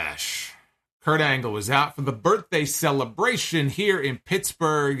birthday bash. Kurt Angle was out for the birthday celebration here in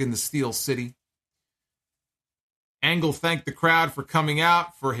Pittsburgh in the Steel City. Angle thanked the crowd for coming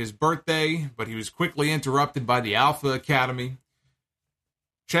out for his birthday, but he was quickly interrupted by the Alpha Academy.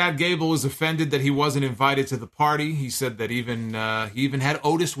 Chad Gable was offended that he wasn't invited to the party. He said that he even had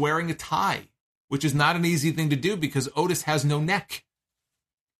Otis wearing a tie, which is not an easy thing to do because Otis has no neck.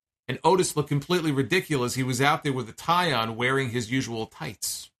 And Otis looked completely ridiculous. He was out there with a tie on wearing his usual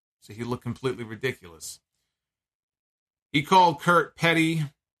tights. So he looked completely ridiculous. He called Kurt petty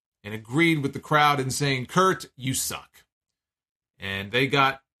and agreed with the crowd in saying, Kurt, you suck. And they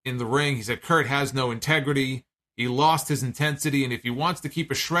got in the ring. He said, Kurt has no integrity. He lost his intensity, and if he wants to keep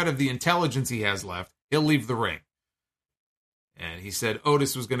a shred of the intelligence he has left, he'll leave the ring. And he said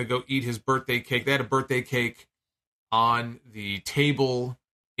Otis was going to go eat his birthday cake. They had a birthday cake on the table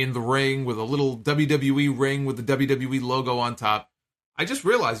in the ring with a little WWE ring with the WWE logo on top. I just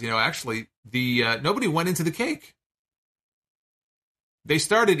realized, actually, nobody went into the cake. They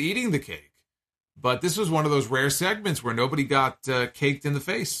started eating the cake, but this was one of those rare segments where nobody got caked in the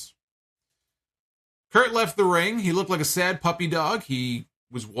face. Kurt left the ring. He looked like a sad puppy dog. He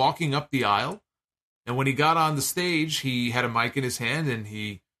was walking up the aisle. And when he got on the stage, he had a mic in his hand and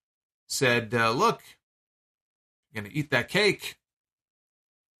he said, look, you're going to eat that cake.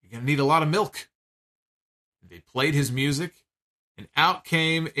 You're going to need a lot of milk. And they played his music, and out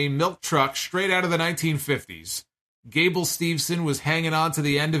came a milk truck straight out of the 1950s. Gable Steveson was hanging on to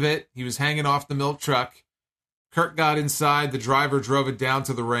the end of it. He was hanging off the milk truck. Kurt got inside. The driver drove it down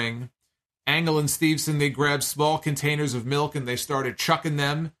to the ring. Angle and Steveson, they grabbed small containers of milk and they started chucking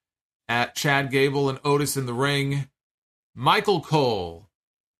them at Chad Gable and Otis in the ring. Michael Cole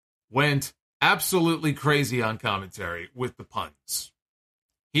went absolutely crazy on commentary with the puns.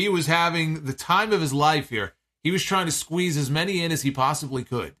 He was having the time of his life here. He was trying to squeeze as many in as he possibly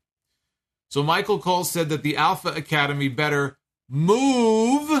could. So Michael Cole said that the Alpha Academy better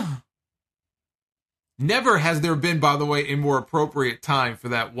move. Never has there been, by the way, a more appropriate time for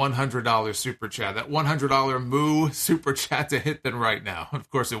that $100 super chat. That $100 moo super chat to hit than right now.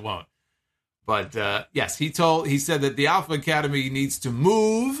 Of course it won't. But yes, he said that the Alpha Academy needs to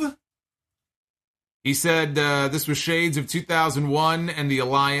move. He said this was shades of 2001 and the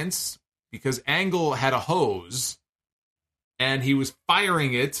Alliance. because Angle had a hose and he was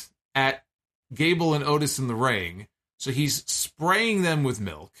firing it at Gable and Otis in the ring. So he's spraying them with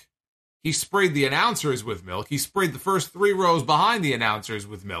milk. He sprayed the announcers with milk. He sprayed the first 3 rows behind the announcers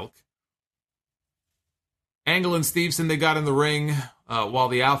with milk. Angle and Stevenson, they got in the ring while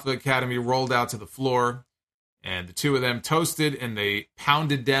the Alpha Academy rolled out to the floor. And the two of them toasted and they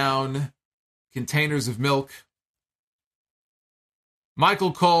pounded down containers of milk.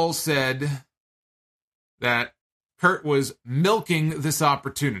 Michael Cole said that Kurt was milking this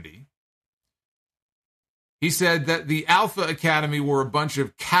opportunity. He said that the Alpha Academy were a bunch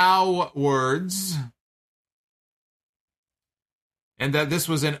of cowards and that this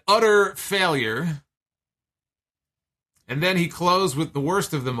was an utter failure. And then he closed with the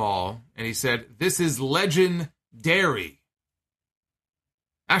worst of them all, and he said, "This is legendary."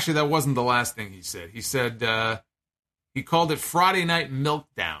 Actually, that wasn't the last thing he said. He said he called it Friday Night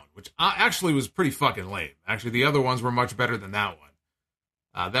Milkdown, which actually was pretty fucking lame. Actually, the other ones were much better than that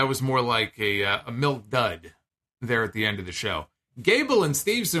one. That was more like a milk dud there at the end of the show. Gable and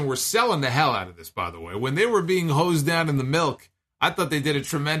Stevenson were selling the hell out of this, by the way. When they were being hosed down in the milk, I thought they did a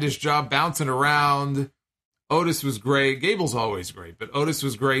tremendous job bouncing around. Otis was great. Gable's always great, but Otis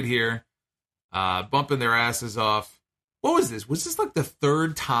was great here, bumping their asses off. What was this? Was this like the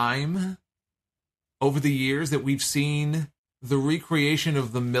 3rd time over the years that we've seen the recreation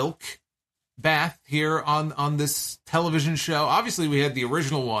of the milk bath here on this television show? Obviously, we had the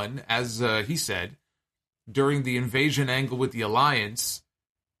original one, as he said, during the invasion angle with the Alliance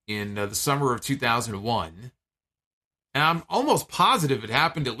in the summer of 2001. And I'm almost positive it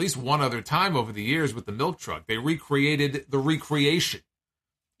happened at least one other time over the years with the milk truck. They recreated the recreation.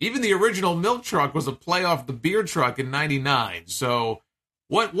 Even the original milk truck was a play off the beer truck in 99. So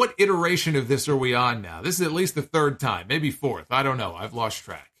what iteration of this are we on now? This is at least the 3rd time, maybe 4th. I don't know. I've lost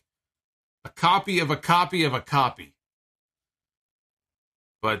track. A copy of a copy of a copy.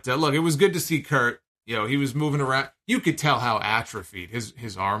 But look, it was good to see Kurt. You know, he was moving around. You could tell how atrophied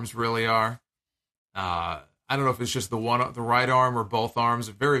his arms really are. I don't know if it's just the right arm or both arms.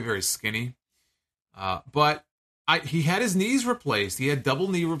 Very, very skinny. But he had his knees replaced. He had double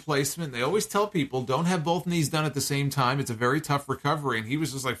knee replacement. They always tell people, don't have both knees done at the same time. It's a very tough recovery. And he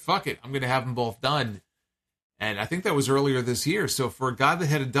was just like, fuck it. I'm going to have them both done. And I think that was earlier this year. So for a guy that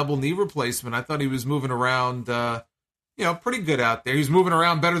had a double knee replacement, I thought he was moving around, pretty good out there. He was moving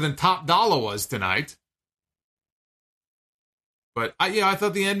around better than Top Dollar was tonight. But I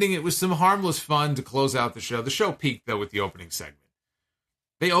thought the ending, it was some harmless fun to close out the show. The show peaked, though, with the opening segment.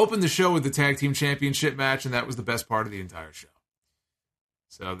 They opened the show with the Tag Team Championship match, and that was the best part of the entire show.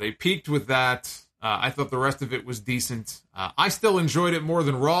 So they peaked with that. I thought the rest of it was decent. I still enjoyed it more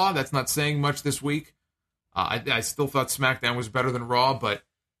than Raw. That's not saying much this week. I still thought SmackDown was better than Raw, but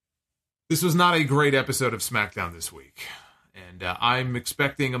this was not a great episode of SmackDown this week. And I'm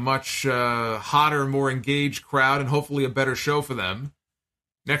expecting a much hotter, more engaged crowd and hopefully a better show for them.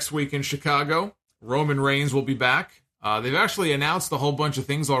 Next week in Chicago, Roman Reigns will be back. They've actually announced a whole bunch of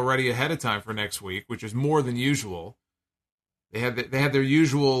things already ahead of time for next week, which is more than usual. They had their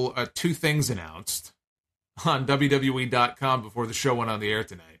usual 2 things announced on WWE.com before the show went on the air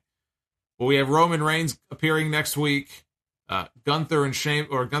tonight. But we have Roman Reigns appearing next week, Gunther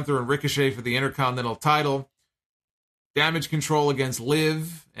and Ricochet for the Intercontinental title, Damage Control against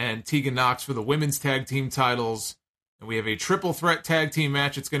Liv and Tegan Nox for the women's tag team titles. And we have a triple threat tag team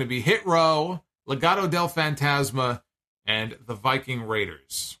match. It's going to be Hit Row, Legado del Fantasma, and the Viking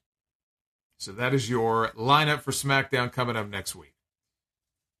Raiders. So that is your lineup for SmackDown coming up next week.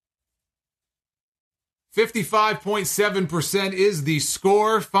 55.7% is the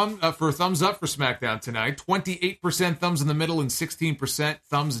score for thumbs up for SmackDown tonight. 28% thumbs in the middle and 16%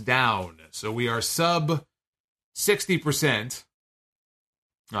 thumbs down. So we are sub 60%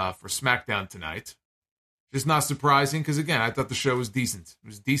 for SmackDown tonight. Just not surprising because, again, I thought the show was decent. It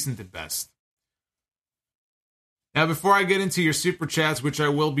was decent at best. Now, before I get into your super chats, which I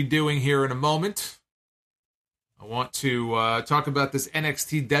will be doing here in a moment, I want to talk about this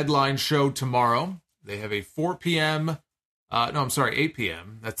NXT Deadline show tomorrow. They have a 8 p.m.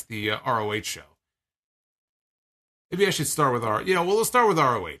 That's the ROH show. Maybe I should start with we'll start with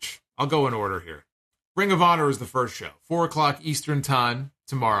ROH. I'll go in order here. Ring of Honor is the first show, 4 o'clock Eastern time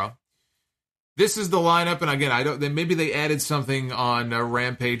tomorrow. This is the lineup, and again, maybe they added something on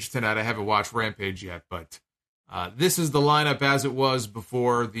Rampage tonight. I haven't watched Rampage yet, but this is the lineup as it was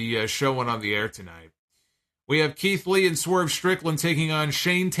before the show went on the air tonight. We have Keith Lee and Swerve Strickland taking on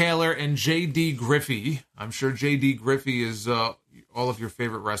Shane Taylor and J.D. Griffey. I'm sure J.D. Griffey is all of your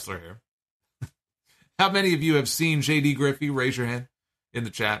favorite wrestler here. How many of you have seen J.D. Griffey? Raise your hand in the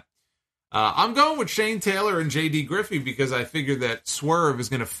chat. I'm going with Shane Taylor and J.D. Griffey because I figure that Swerve is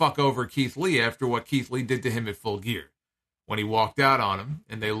going to fuck over Keith Lee after what Keith Lee did to him at Full Gear when he walked out on him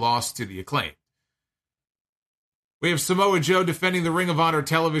and they lost to the Acclaim. We have Samoa Joe defending the Ring of Honor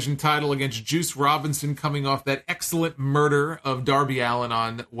television title against Juice Robinson coming off that excellent murder of Darby Allin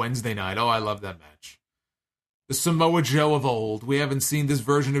on Wednesday night. Oh, I love that match. The Samoa Joe of old. We haven't seen this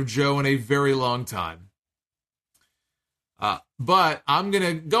version of Joe in a very long time. But I'm going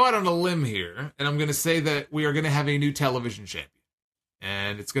to go out on a limb here, and I'm going to say that we are going to have a new television champion.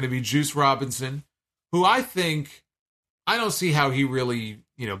 And it's going to be Juice Robinson, who I don't see how he really,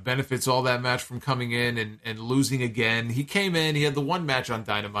 benefits all that match from coming in and losing again. He came in, he had the one match on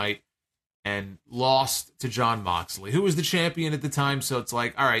Dynamite, and lost to Jon Moxley, who was the champion at the time, so it's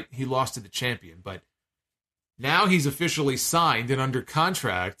like, all right, he lost to the champion, but now he's officially signed and under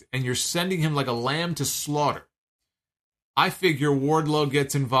contract, and you're sending him like a lamb to slaughter. I figure Wardlow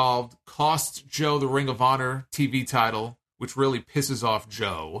gets involved, costs Joe the Ring of Honor TV title, which really pisses off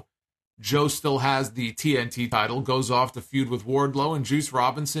Joe. Joe still has the TNT title, goes off to feud with Wardlow, and Juice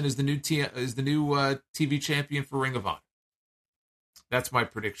Robinson is the new TV champion for Ring of Honor. That's my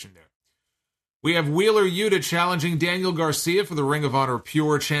prediction there. We have Wheeler Yuta challenging Daniel Garcia for the Ring of Honor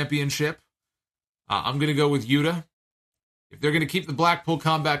Pure Championship. I'm going to go with Yuta. If they're going to keep the Blackpool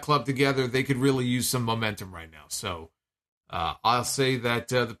Combat Club together, they could really use some momentum right now. So I'll say that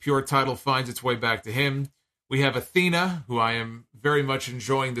the Pure title finds its way back to him. We have Athena, who I am very much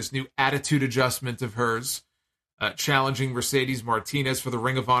enjoying this new attitude adjustment of hers, challenging Mercedes Martinez for the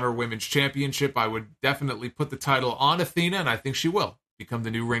Ring of Honor Women's Championship. I would definitely put the title on Athena, and I think she will become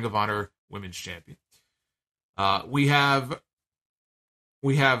the new Ring of Honor Women's Champion. We have,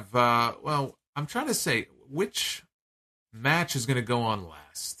 I'm trying to say, which match is going to go on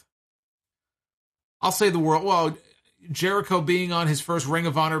last? I'll say Jericho being on his first Ring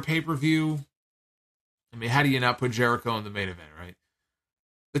of Honor pay-per-view. I mean, how do you not put Jericho in the main event, right?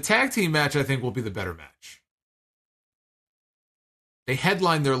 The tag team match, I think, will be the better match. They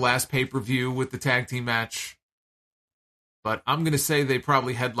headlined their last pay-per-view with the tag team match, but I'm going to say they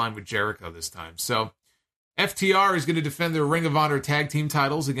probably headlined with Jericho this time. So FTR is going to defend their Ring of Honor tag team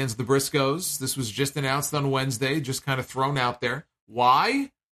titles against the Briscoes. This was just announced on Wednesday, just kind of thrown out there.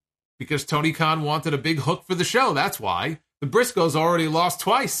 Why? Because Tony Khan wanted a big hook for the show. That's why. The Briscoes already lost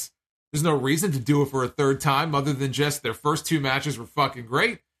twice. There's no reason to do it for a third time other than just their first two matches were fucking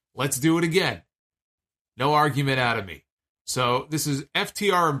great. Let's do it again. No argument out of me. So this is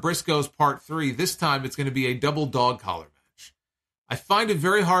FTR and Briscoes Part 3. This time it's going to be a double dog collar match. I find it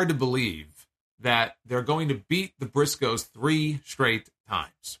very hard to believe that they're going to beat the Briscoes 3 straight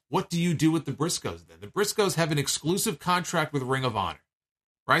times. What do you do with the Briscoes then? The Briscoes have an exclusive contract with Ring of Honor,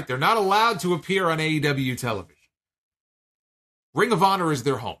 right? They're not allowed to appear on AEW television. Ring of Honor is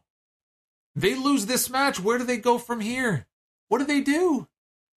their home. They lose this match, where do they go from here? What do they do?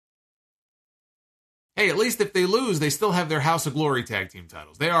 Hey, at least if they lose, they still have their House of Glory tag team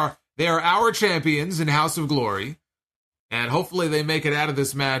titles. They are our champions in House of Glory, and hopefully they make it out of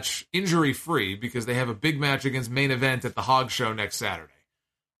this match injury-free because they have a big match against Main Event at the Hog Show next Saturday.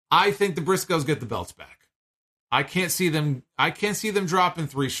 I think the Briscoes get the belts back. I can't see them dropping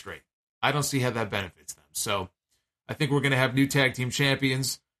 3 straight. I don't see how that benefits them. So I think we're going to have new tag team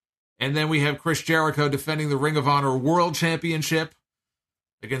champions. And then we have Chris Jericho defending the Ring of Honor World Championship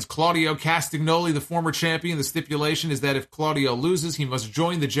against Claudio Castagnoli, the former champion. The stipulation is that if Claudio loses, he must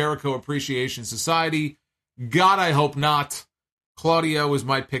join the Jericho Appreciation Society. God, I hope not. Claudio is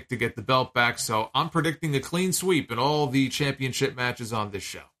my pick to get the belt back, so I'm predicting a clean sweep in all the championship matches on this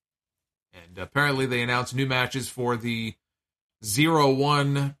show. And apparently they announced new matches for the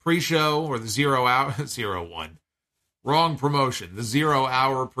 0-1 pre-show, or the 0 hour, 0-1. Wrong promotion. The 0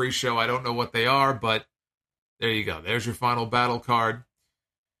 hour pre-show. I don't know what they are, but there you go. There's your final battle card.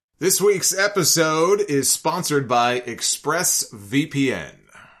 This week's episode is sponsored by ExpressVPN.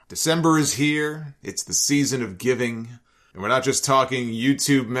 December is here. It's the season of giving. And we're not just talking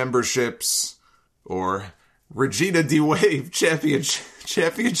YouTube memberships or Regina D-Wave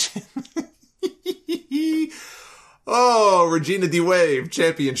championship. Oh, Regina D-Wave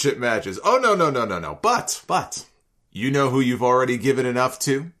championship matches. Oh, no. But, you know who you've already given enough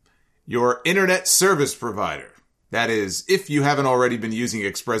to? Your internet service provider. That is, if you haven't already been using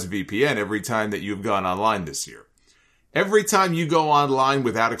ExpressVPN every time that you've gone online this year. Every time you go online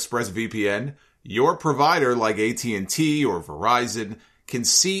without ExpressVPN, your provider like AT&T or Verizon can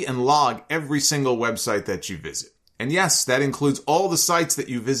see and log every single website that you visit. And yes, that includes all the sites that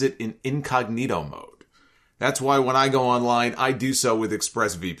you visit in incognito mode. That's why when I go online, I do so with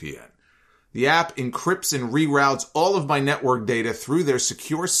ExpressVPN. The app encrypts and reroutes all of my network data through their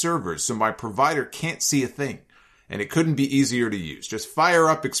secure servers so my provider can't see a thing. And it couldn't be easier to use. Just fire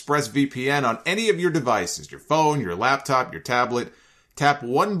up ExpressVPN on any of your devices, your phone, your laptop, your tablet. Tap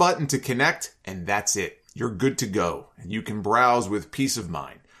one button to connect, and that's it. You're good to go, and you can browse with peace of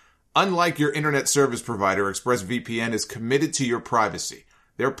mind. Unlike your internet service provider, ExpressVPN is committed to your privacy.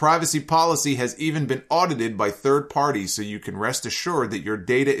 Their privacy policy has even been audited by third parties, so you can rest assured that your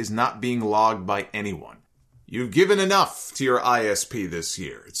data is not being logged by anyone. You've given enough to your ISP this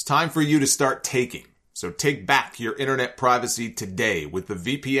year. It's time for you to start taking. So take back your internet privacy today with the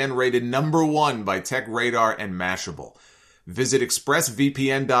VPN rated #1 by TechRadar and Mashable. Visit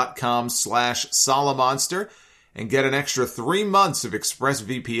expressvpn.com/Solomonster and get an extra 3 months of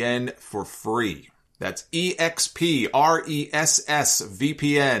ExpressVPN for free. That's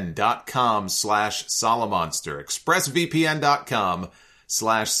expressvpn.com/Solomonster.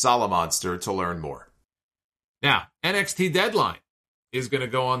 expressvpn.com/Solomonster to learn more. Now, NXT Deadline is going to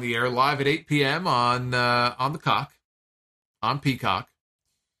go on the air live at 8 p.m. on Peacock.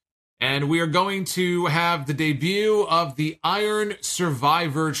 And we are going to have the debut of the Iron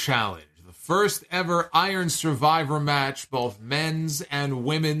Survivor Challenge. The first ever Iron Survivor match, both men's and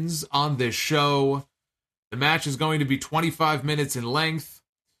women's, on this show. The match is going to be 25 minutes in length.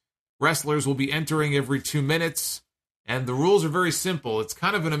 Wrestlers will be entering every 2 minutes. And the rules are very simple. It's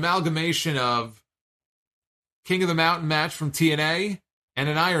kind of an amalgamation of King of the Mountain match from TNA and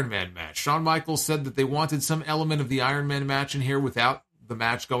an Iron Man match. Shawn Michaels said that they wanted some element of the Iron Man match in here without the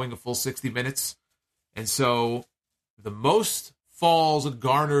match going a full 60 minutes. And so the most falls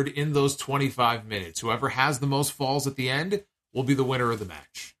garnered in those 25 minutes, whoever has the most falls at the end will be the winner of the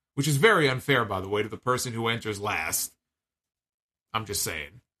match, which is very unfair, by the way, to the person who enters last. I'm just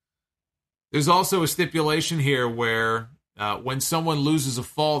saying. There's also a stipulation here where when someone loses a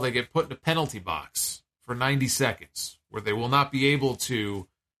fall, they get put in a penalty box for 90 seconds, where they will not be able to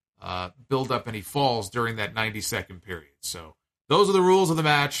build up any falls during that 90-second period. So those are the rules of the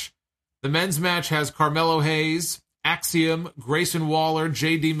match. The men's match has Carmelo Hayes, Axiom, Grayson Waller,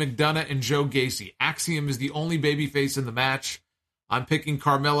 J.D. McDonough, and Joe Gacy. Axiom is the only babyface in the match. I'm picking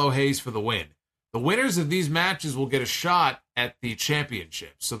Carmelo Hayes for the win. The winners of these matches will get a shot at the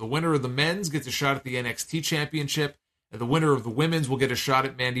championship. So the winner of the men's gets a shot at the NXT championship, and the winner of the women's will get a shot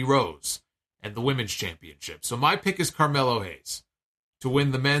at Mandy Rose and the women's championship. So my pick is Carmelo Hayes to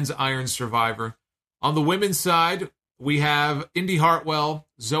win the men's Iron Survivor. On the women's side, we have Indy Hartwell,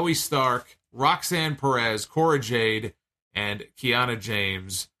 Zoe Stark, Roxanne Perez, Cora Jade, and Kiana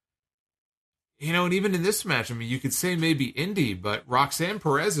James. You know, and even in this match, I mean, you could say maybe Indy, but Roxanne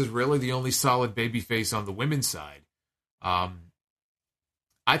Perez is really the only solid babyface on the women's side. I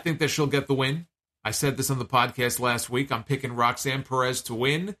think that she'll get the win. I said this on the podcast last week. I'm picking Roxanne Perez to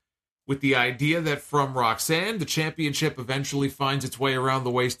win with the idea that from Roxanne, the championship eventually finds its way around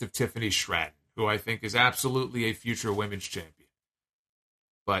the waist of Tiffany Stratton, who I think is absolutely a future women's champion.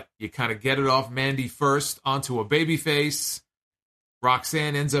 But you kind of get it off Mandy first onto a babyface.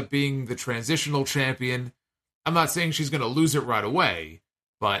 Roxanne ends up being the transitional champion. I'm not saying she's going to lose it right away,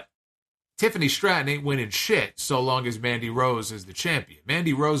 but Tiffany Stratton ain't winning shit so long as Mandy Rose is the champion.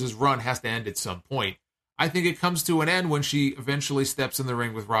 Mandy Rose's run has to end at some point. I think it comes to an end when she eventually steps in the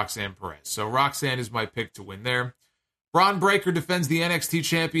ring with Roxanne Perez. So Roxanne is my pick to win there. Bron Breakker defends the NXT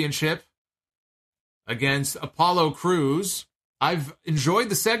championship against Apollo Crews. I've enjoyed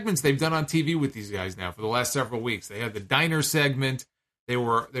the segments they've done on TV with these guys now for the last several weeks. They had the diner segment. They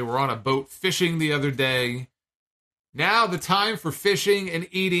were on a boat fishing the other day. Now the time for fishing and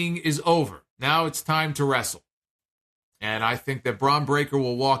eating is over. Now it's time to wrestle. And I think that Bron Breakker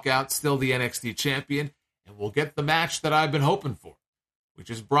will walk out still the NXT champion, and we'll get the match that I've been hoping for, which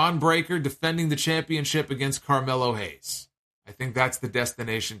is Bron Breakker defending the championship against Carmelo Hayes. I think that's the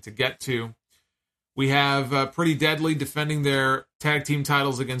destination to get to. We have Pretty Deadly defending their tag team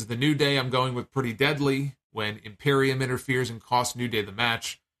titles against the New Day. I'm going with Pretty Deadly when Imperium interferes and costs New Day the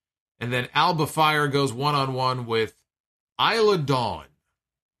match. And then Alba Fire goes one-on-one with Isla Dawn.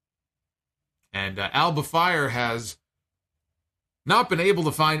 And Alba Fire has not been able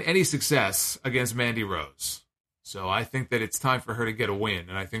to find any success against Mandy Rose. So I think that it's time for her to get a win,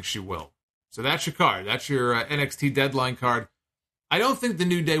 and I think she will. So that's your card. That's your NXT Deadline card. I don't think the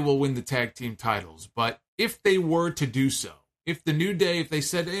New Day will win the tag team titles, but if they were to do so, if the New Day, if they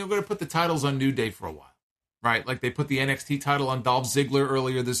said, hey, we're going to put the titles on New Day for a while, right? Like they put the NXT title on Dolph Ziggler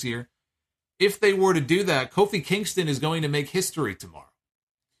earlier this year. If they were to do that, Kofi Kingston is going to make history tomorrow.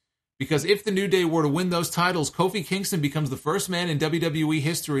 Because if the New Day were to win those titles, Kofi Kingston becomes the first man in WWE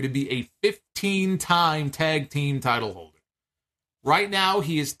history to be a 15-time tag team title holder. Right now,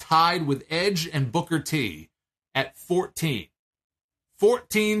 he is tied with Edge and Booker T at 14.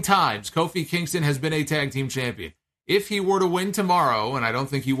 14 times Kofi Kingston has been a tag team champion. If he were to win tomorrow, and I don't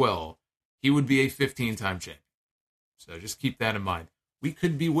think he will, he would be a 15-time champion. So just keep that in mind. We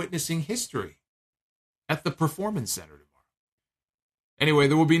could be witnessing history at the Performance Center tomorrow. Anyway,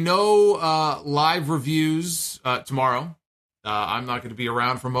 there will be no live reviews tomorrow. I'm not going to be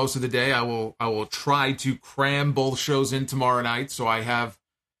around for most of the day. I will try to cram both shows in tomorrow night, so I have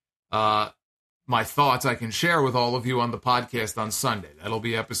my thoughts I can share with all of you on the podcast on Sunday. That'll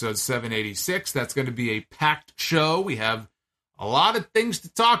be episode 786. That's going to be a packed show. We have a lot of things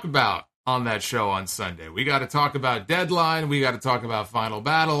to talk about on that show on Sunday. We got to talk about Deadline. We got to talk about Final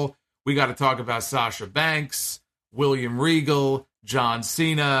Battle. We got to talk about Sasha Banks, William Regal, John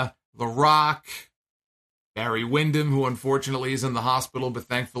Cena, The Rock, Barry Windham, who unfortunately is in the hospital, but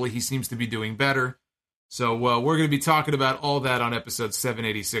thankfully he seems to be doing better. So we're going to be talking about all that on episode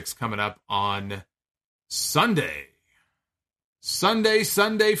 786 coming up on Sunday. Sunday,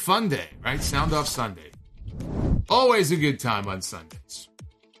 fun day, right? Sound off Sunday. Always a good time on Sundays.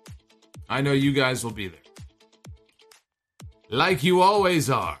 I know you guys will be there. Like you always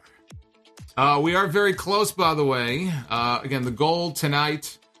are. We are very close, by the way. Again, the goal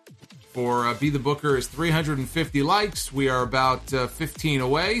tonight for Be the Booker is 350 likes. We are about 15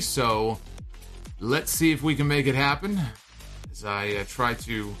 away, so let's see if we can make it happen as I try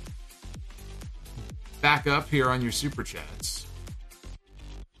to back up here on your Super Chats.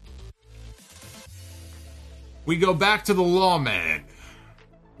 We go back to the Lawman.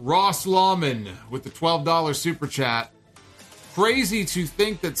 Ross Lawman with the $12 Super Chat. Crazy to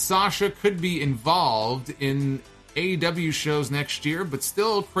think that Sasha could be involved in AEW shows next year, but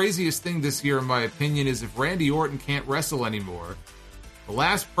still, craziest thing this year, in my opinion, is if Randy Orton can't wrestle anymore, the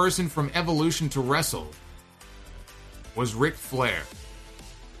last person from Evolution to wrestle was Ric Flair.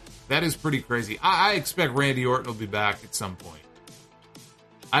 That is pretty crazy. I expect Randy Orton will be back at some point.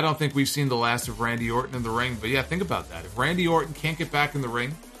 I don't think we've seen the last of Randy Orton in the ring, but yeah, think about that. If Randy Orton can't get back in the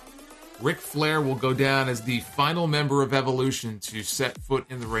ring, Ric Flair will go down as the final member of Evolution to set foot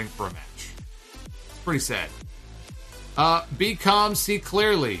in the ring for a match. It's pretty sad. Be calm, see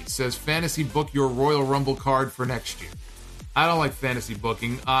clearly, says fantasy book your Royal Rumble card for next year. I don't like fantasy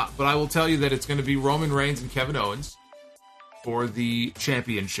booking, but I will tell you that it's going to be Roman Reigns and Kevin Owens for the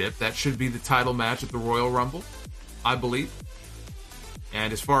championship. That should be the title match at the Royal Rumble, I believe.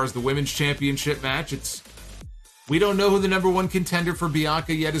 And as far as the women's championship match, we don't know who the number one contender for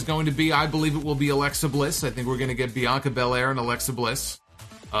Bianca yet is going to be. I believe it will be Alexa Bliss. I think we're going to get Bianca Belair and Alexa Bliss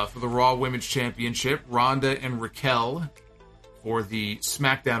for the Raw Women's Championship. Ronda and Raquel for the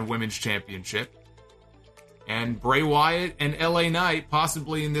SmackDown Women's Championship. And Bray Wyatt and LA Knight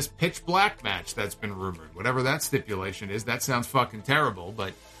possibly in this pitch black match that's been rumored. Whatever that stipulation is, that sounds fucking terrible,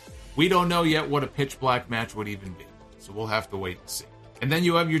 but we don't know yet what a pitch black match would even be. So we'll have to wait and see. And then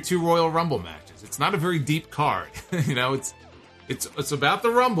you have your two Royal Rumble matches. It's not a very deep card. You know, it's about the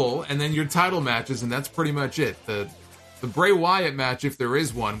Rumble and then your title matches, and that's pretty much it. The Bray Wyatt match, if there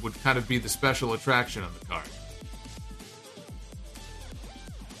is one, would kind of be the special attraction on the card.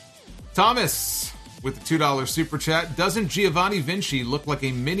 Thomas with the $2 Super Chat. Doesn't Giovanni Vinci look like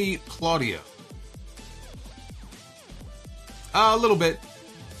a mini Claudio? A little bit.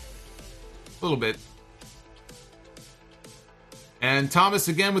 A little bit. And Thomas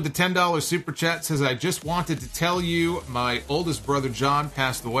again with the $10 Super Chat says, I just wanted to tell you my oldest brother John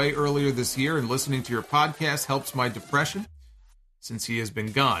passed away earlier this year, and listening to your podcast helps my depression since he has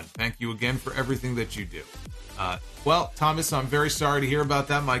been gone. Thank you again for everything that you do. Well, Thomas, I'm very sorry to hear about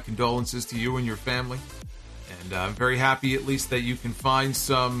that. My condolences to you and your family. And I'm very happy at least that you can find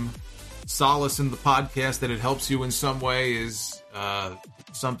some solace in the podcast, that it helps you in some way is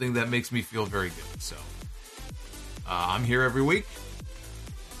something that makes me feel very good. So I'm here every week.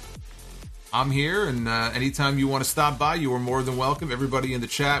 I'm here, and anytime you want to stop by, you are more than welcome. Everybody in the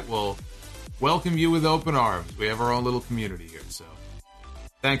chat will welcome you with open arms. We have our own little community here, so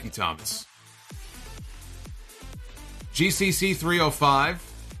thank you, Thomas. GCC 305,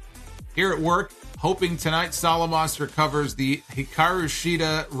 here at work, hoping tonight Solomonster covers the Hikaru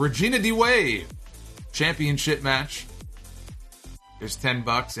Shida Regina D Wave championship match. There's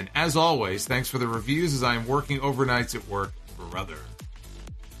 $10, and as always, thanks for the reviews as I am working overnights at work, brother.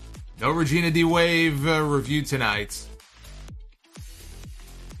 No Regina D Wave review tonight.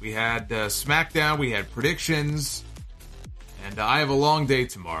 We had SmackDown, we had predictions, and I have a long day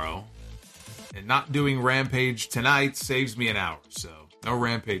tomorrow. And not doing Rampage tonight saves me an hour, so no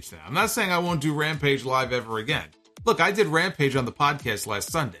Rampage tonight. I'm not saying I won't do Rampage live ever again. Look, I did Rampage on the podcast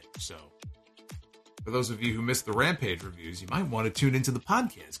last Sunday, so For those of you who missed the Rampage reviews, you might want to tune into the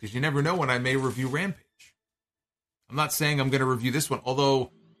podcast because you never know when I may review Rampage. I'm not saying I'm going to review this one,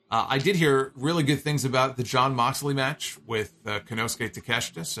 although I did hear really good things about the Jon Moxley match with Konosuke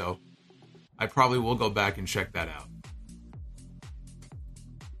Takeshita, so I probably will go back and check that out.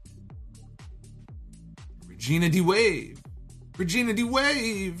 Regina D. Wave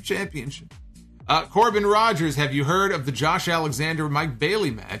Championship. Corbin Rogers, have you heard of the Josh Alexander-Mike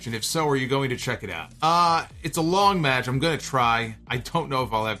Bailey match? And if so, are you going to check it out? It's a long match. I'm going to try. I don't know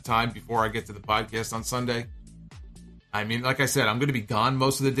if I'll have time before I get to the podcast on Sunday. I mean, like I said, I'm going to be gone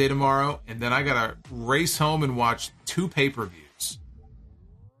most of the day tomorrow, and then I got to race home and watch 2 pay-per-views.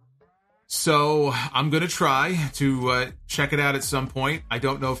 So I'm going to try to check it out at some point. I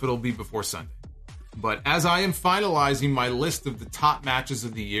don't know if it'll be before Sunday. But as I am finalizing my list of the top matches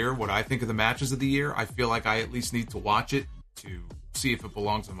of the year, what I think of the matches of the year, I feel like I at least need to watch it to see if it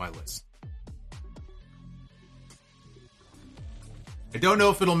belongs on my list. I don't know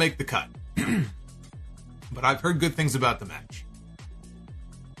if it'll make the cut, but I've heard good things about the match.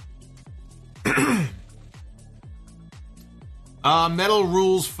 Metal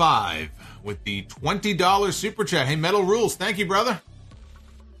Rules 5 with the $20 super chat. Hey, Metal Rules, thank you, brother.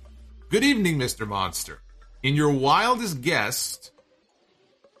 Good evening, Mr. Monster. In your wildest guess,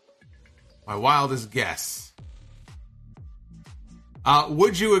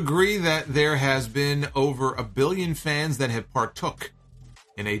 would you agree that there has been over 1 billion fans that have partook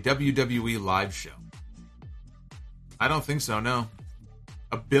in a WWE live show? I don't think so, no.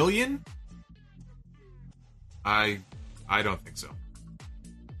 1 billion? I don't think so.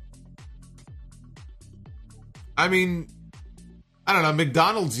 I mean, I don't know,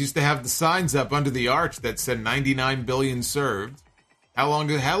 McDonald's used to have the signs up under the arch that said 99 billion served. How long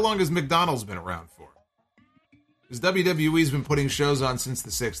has McDonald's been around for? Because WWE's been putting shows on since the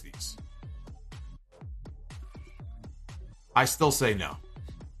 60s. I still say no.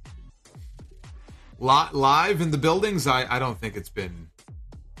 Live in the buildings, I don't think it's been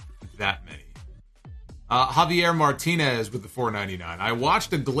that many. Javier Martinez with the $4.99. I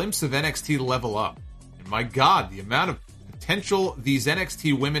watched a glimpse of NXT Level Up. And my God, the amount of potential these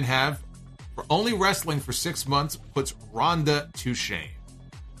NXT women have for only wrestling for 6 months puts Ronda to shame.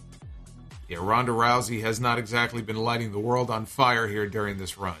 Yeah, Ronda Rousey has not exactly been lighting the world on fire here during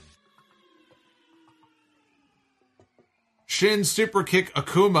this run. Shin Superkick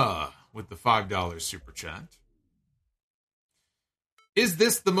Akuma with the $5 super chat. Is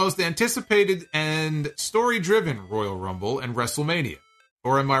this the most anticipated and story-driven Royal Rumble and WrestleMania?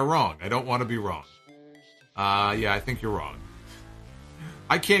 Or am I wrong? I don't want to be wrong. Yeah, I think you're wrong.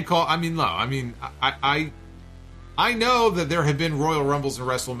 I can't call... I know that there have been Royal Rumbles and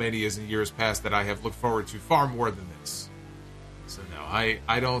WrestleManias in years past that I have looked forward to far more than this. So no,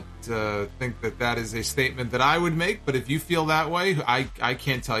 I don't think that is a statement that I would make, but if you feel that way, I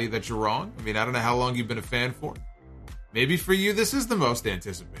can't tell you that you're wrong. I mean, I don't know how long you've been a fan for. Maybe for you, this is the most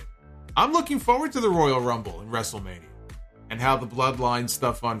anticipated. I'm looking forward to the Royal Rumble and WrestleMania and how the Bloodline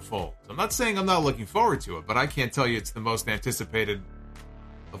stuff unfolds. I'm not saying I'm not looking forward to it, but I can't tell you it's the most anticipated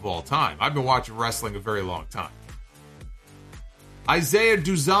of all time. I've been watching wrestling a very long time. Isaiah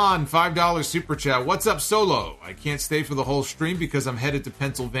Duzan, $5 super chat. What's up, Solo? I can't stay for the whole stream because I'm headed to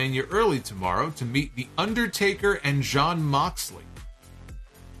Pennsylvania early tomorrow to meet The Undertaker and Jon Moxley.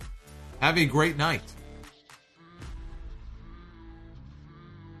 Have a great night.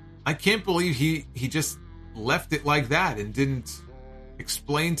 I can't believe he just left it like that and didn't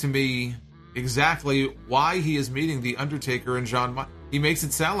explain to me exactly why he is meeting The Undertaker and Jon Moxley. He makes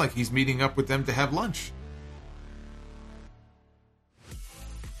it sound like he's meeting up with them to have lunch.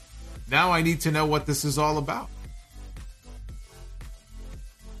 Now I need to know what this is all about.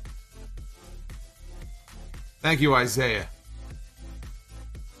 Thank you, Isaiah.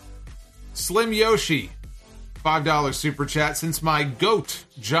 Slim Yoshi, $5 super chat. Since my GOAT,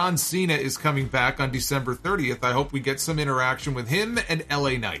 John Cena, is coming back on December 30th, I hope we get some interaction with him and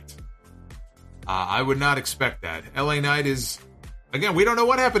LA Knight. I would not expect that. LA Knight is... Again, we don't know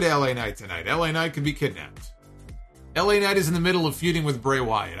what happened to LA Knight tonight. LA Knight could be kidnapped. LA Knight is in the middle of feuding with Bray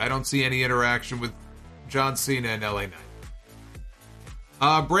Wyatt. I don't see any interaction with John Cena and LA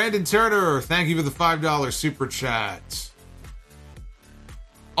Knight. Brandon Turner, thank you for the $5 super chat.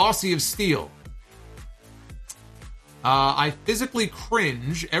 Aussie of Steel. I physically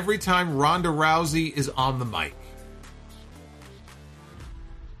cringe every time Ronda Rousey is on the mic.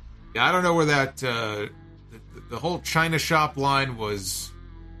 Yeah, I don't know where that... the whole China shop line was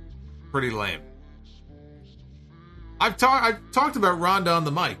pretty lame. I've talked about Ronda on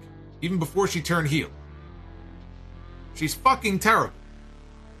the mic, even before she turned heel. She's fucking terrible.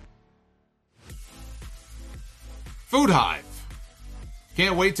 Food Hive.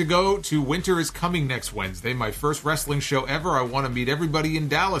 Can't wait to go to Winter is Coming next Wednesday. My first wrestling show ever. I want to meet everybody in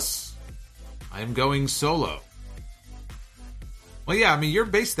Dallas. I am going solo. Well, yeah, I mean, you're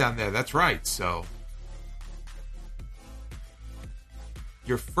based down there. That's right. So,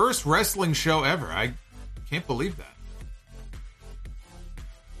 your first wrestling show ever. I can't believe that.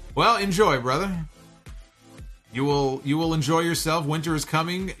 Well, enjoy, brother. You will enjoy yourself. Winter is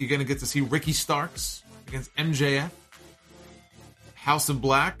coming. You're going to get to see Ricky Starks against MJF. House of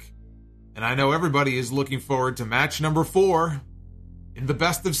Black. And I know everybody is looking forward to match number 4 in the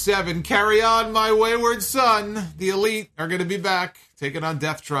best of 7. Carry on, my wayward son. The Elite are going to be back, taking on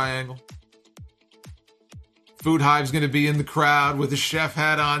Death Triangle. Food Hive's going to be in the crowd with a chef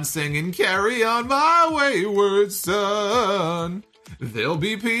hat on, singing, "Carry on, my wayward son. There'll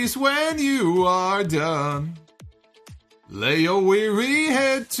be peace when you are done. Lay your weary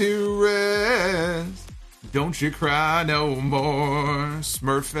head to rest. Don't you cry no more,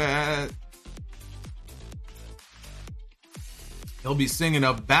 Smurfette." He'll be singing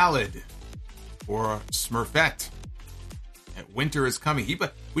a ballad for Smurfette. Winter is coming.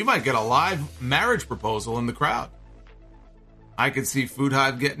 We might get a live marriage proposal in the crowd. I could see Food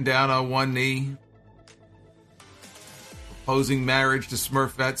Hive getting down on one knee, proposing marriage to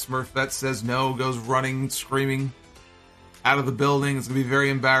Smurfette. Smurfette says no, goes running, screaming out of the building. It's going to be very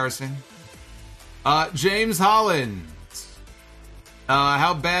embarrassing. James Holland.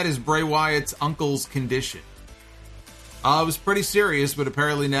 How bad is Bray Wyatt's uncle's condition? It was pretty serious, but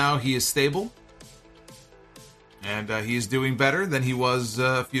apparently now he is stable. And he is doing better than he was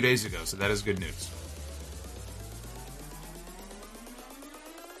a few days ago, so that is good news.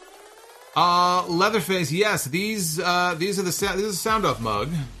 Leatherface, yes, these are this is a Sound Off mug,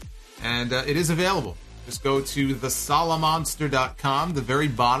 and it is available. Just go to thesalamonster.com, the very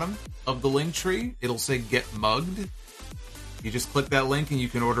bottom of the link tree. It'll say Get Mugged. You just click that link and you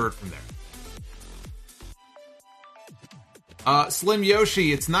can order it from there. Slim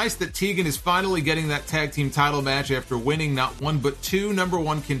Yoshi, it's nice that Tegan is finally getting that tag team title match after winning not one but 2 number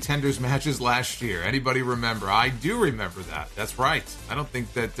 1 contenders matches last year. Anybody remember? I do remember that. That's right. I don't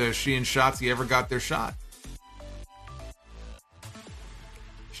think that she and Shotzi ever got their shot.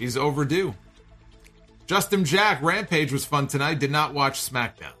 She's overdue. Justin Jack, Rampage was fun tonight. Did not watch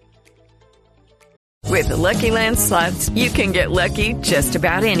SmackDown. With the Lucky Land Slots, you can get lucky just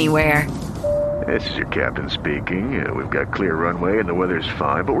about anywhere. This is your captain speaking. We've got clear runway and the weather's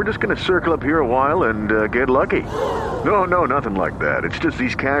fine, but we're just going to circle up here a while and get lucky. No, nothing like that. It's just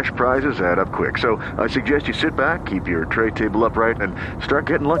these cash prizes add up quick. So I suggest you sit back, keep your tray table upright, and start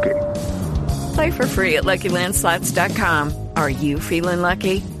getting lucky. Play for free at LuckyLandSlots.com. Are you feeling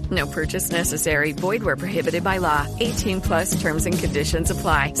lucky? No purchase necessary. Void where prohibited by law. 18+ terms and conditions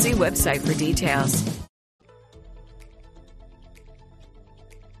apply. See website for details.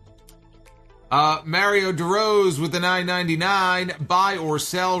 Mario DeRose with the $9.99. Buy or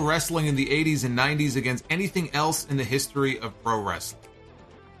sell wrestling in the 80s and 90s against anything else in the history of pro wrestling.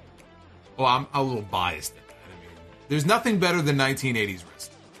 Well, I'm a little biased in that. I mean, there's nothing better than 1980s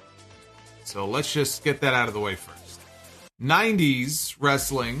wrestling. So let's just get that out of the way first. 90s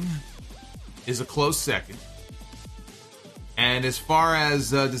wrestling is a close second. And as far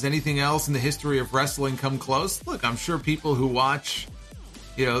as does anything else in the history of wrestling come close? Look, I'm sure people who watch,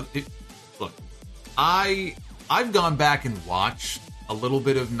 look, I've gone back and watched a little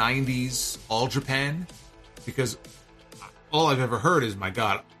bit of 90s All Japan because all I've ever heard is, my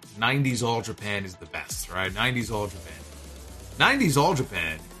God, 90s All Japan is the best, right? 90s All Japan. 90s All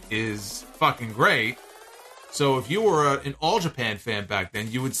Japan is fucking great. So if you were an All Japan fan back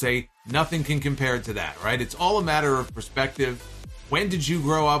then, you would say nothing can compare to that, right? It's all a matter of perspective. When did you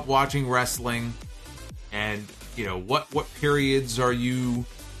grow up watching wrestling? And, what periods are you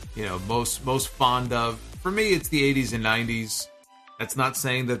most fond of? For me, it's the 80s and 90s. That's not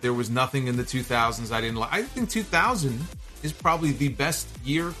saying that there was nothing in the 2000s I didn't like. I think 2000 is probably the best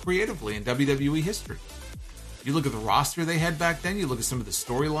year creatively in WWE history. You look at the roster they had back then, you look at some of the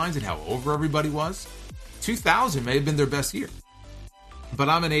storylines and how over everybody was. 2000 may have been their best year. But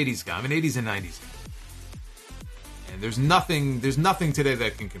I'm an 80s guy. I'm an 80s and 90s guy. And there's nothing today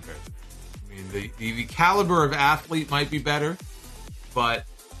that can compare to that. I mean, the caliber of athlete might be better, but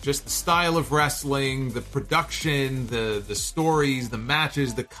just the style of wrestling, the production, the stories, the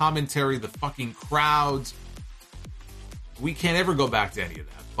matches, the commentary, the fucking crowds. We can't ever go back to any of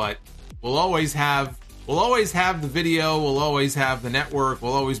that. But we'll always have the video, we'll always have the network,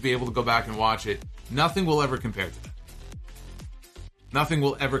 we'll always be able to go back and watch it. Nothing will ever compare to that. Nothing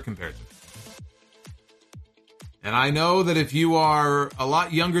will ever compare to that. And I know that if you are a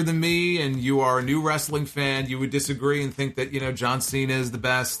lot younger than me and you are a new wrestling fan, you would disagree and think that, John Cena is the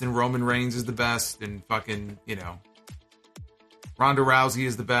best and Roman Reigns is the best and fucking, Ronda Rousey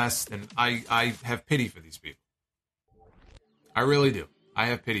is the best. And I have pity for these people. I really do. I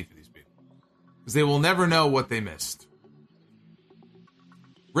have pity for these people. Because they will never know what they missed.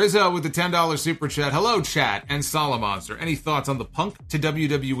 Rizzo with the $10 super chat. Hello, chat and Solomonster. Any thoughts on the Punk to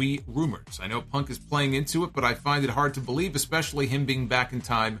WWE rumors? I know Punk is playing into it, but I find it hard to believe, especially him being back in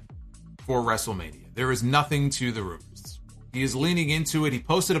time for WrestleMania. There is nothing to the rumors. He is leaning into it. He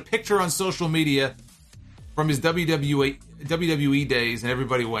posted a picture on social media from his WWE days, and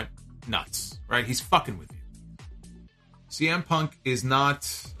everybody went nuts, right? He's fucking with you. CM Punk is not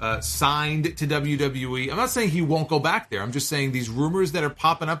signed to WWE. I'm not saying he won't go back there. I'm just saying these rumors that are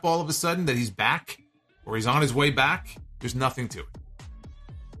popping up all of a sudden that he's back or he's on his way back, there's nothing to it.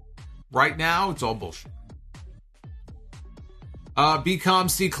 Right now, it's all bullshit. BCom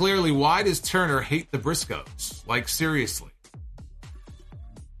see clearly, why does Turner hate the Briscoes? Like, seriously.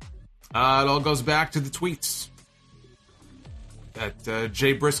 It all goes back to the tweets that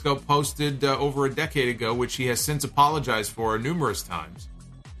Jay Briscoe posted over a decade ago, which he has since apologized for numerous times.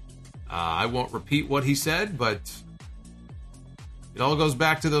 I won't repeat what he said, but it all goes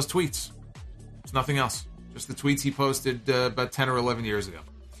back to those tweets. It's nothing else. Just the tweets he posted about 10 or 11 years ago.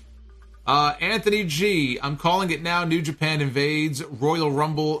 Anthony G, I'm calling it now. New Japan invades Royal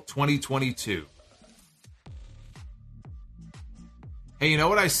Rumble 2022. Hey, you know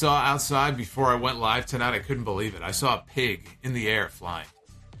what I saw outside before I went live tonight? I couldn't believe it. I saw a pig in the air flying.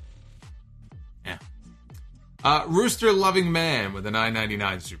 Yeah. Rooster Loving Man with a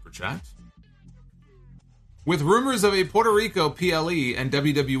 $9.99 super chat. With rumors of a Puerto Rico PLE and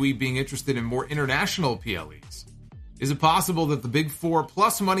WWE being interested in more international PLEs, is it possible that the Big Four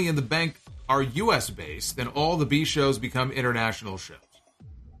plus Money in the Bank are U.S.-based and all the B shows become international shows?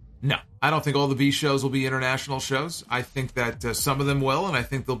 No, I don't think all the B shows will be international shows. I think that some of them will, and I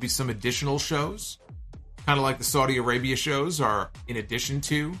think there'll be some additional shows. Kind of like the Saudi Arabia shows are in addition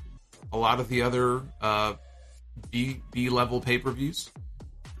to a lot of the other B-level pay-per-views.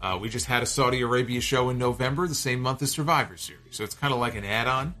 We just had a Saudi Arabia show in November, the same month as Survivor Series. So it's kind of like an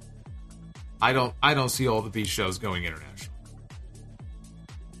add-on. I don't see all the B shows going international.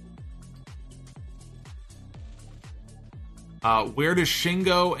 Where does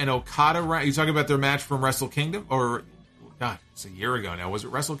Shingo and Okada rank? You talking about their match from Wrestle Kingdom? Or, God, it's a year ago now. Was it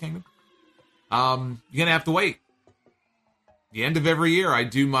Wrestle Kingdom? You're going to have to wait. The end of every year, I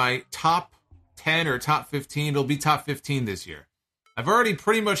do my top 10 or top 15. It'll be top 15 this year. I've already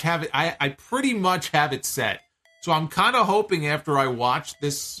pretty much have it. I pretty much have it set. So I'm kind of hoping after I watch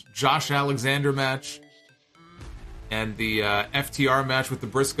this Josh Alexander match and the FTR match with the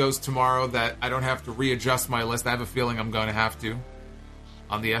Briscoes tomorrow that I don't have to readjust my list. I have a feeling I'm going to have to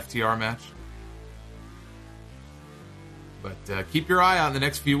on the FTR match. But keep your eye out in the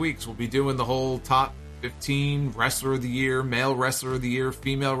next few weeks. We'll be doing the whole top 15 Wrestler of the Year, Male Wrestler of the Year,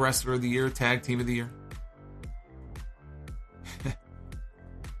 Female Wrestler of the Year, Tag Team of the Year.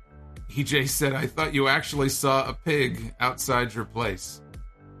 EJ said, I thought you actually saw a pig outside your place.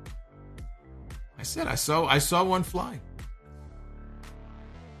 I said I saw one fly.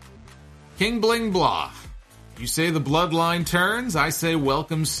 King Bling Blah. You say the bloodline turns, I say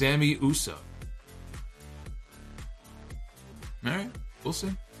welcome Sammy Uso. Alright, we'll see.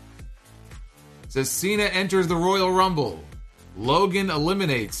 It says Cena enters the Royal Rumble. Logan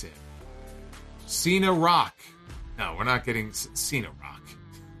eliminates him. Cena Rock. No, we're not getting Cena Rock.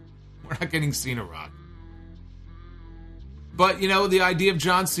 We're not getting Cena Rock. But, the idea of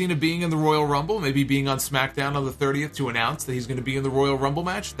John Cena being in the Royal Rumble, maybe being on SmackDown on the 30th to announce that he's going to be in the Royal Rumble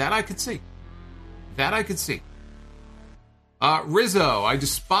match, that I could see. Rizzo, I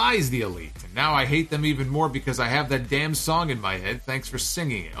despise the Elite, and now I hate them even more because I have that damn song in my head. Thanks for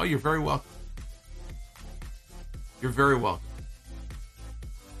singing it. Oh, you're very welcome. You're very welcome.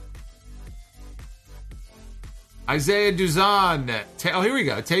 Isaiah Duzan. Here we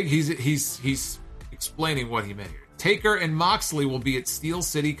go. He's explaining what he meant here. Taker and Moxley will be at Steel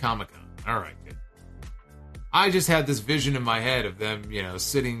City Comic-Con. All right, good. I just had this vision in my head of them,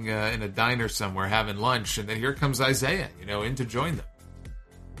 sitting in a diner somewhere having lunch, and then here comes Isaiah, in to join them.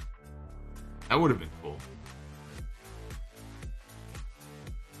 That would have been cool.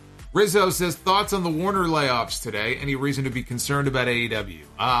 Rizzo says, thoughts on the Warner layoffs today? Any reason to be concerned about AEW?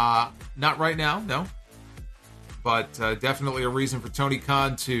 Not right now, no. But definitely a reason for Tony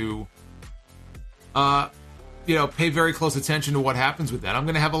Khan to, pay very close attention to what happens with that. I'm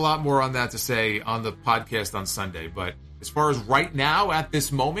going to have a lot more on that to say on the podcast on Sunday. But as far as right now, at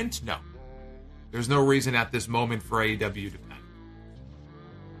this moment, no. There's no reason at this moment for AEW to panic.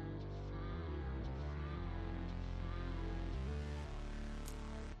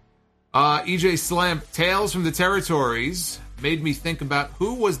 EJ Slamp, Tales from the Territories made me think about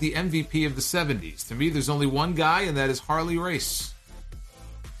who was the MVP of the 70s. To me, there's only one guy, and that is Harley Race.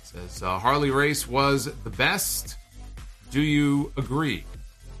 Says Harley Race was the best. Do you agree?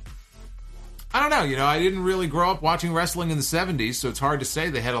 I don't know. I didn't really grow up watching wrestling in the 70s, so it's hard to say.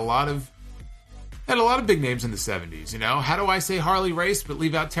 They had a lot of big names in the 70s. How do I say Harley Race but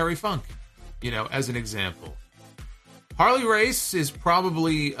leave out Terry Funk? As an example. Harley Race is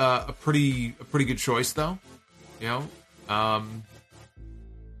probably a pretty good choice, though. I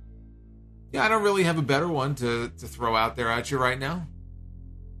don't really have a better one to throw out there at you right now.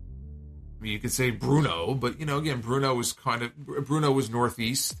 I mean, you could say Bruno, but again, Bruno was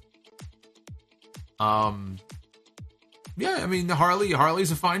Northeast. Harley's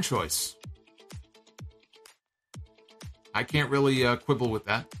a fine choice. I can't really quibble with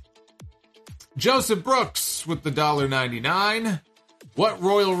that. Joseph Brooks with the $1.99. What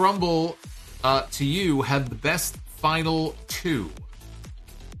Royal Rumble to you had the best final two?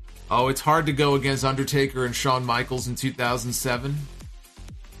 Oh, it's hard to go against Undertaker and Shawn Michaels in 2007.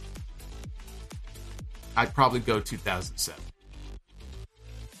 I'd probably go 2007.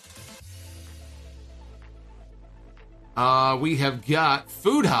 We have got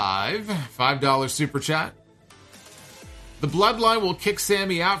Food Hive, $5 super chat. The Bloodline will kick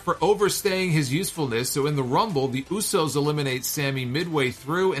Sammy out for overstaying his usefulness, so in the Rumble, the Usos eliminate Sammy midway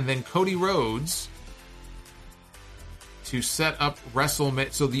through, and then Cody Rhodes to set up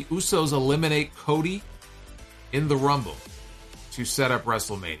WrestleMania. So the Usos eliminate Cody in the Rumble to set up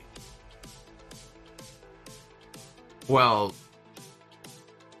WrestleMania. Well,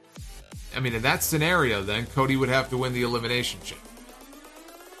 in that scenario, then, Cody would have to win the Elimination Chamber.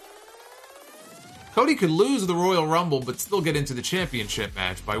 Cody could lose the Royal Rumble, but still get into the championship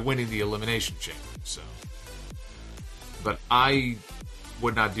match by winning the Elimination Chamber. But I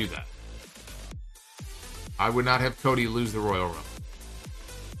would not do that. I would not have Cody lose the Royal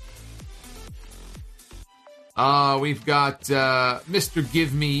Rumble. We've got Mr.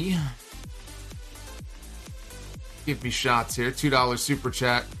 Give Me shots here. $2 super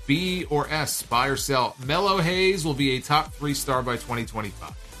chat. B or S, buy or sell. Mello Hayes will be a top 3 star by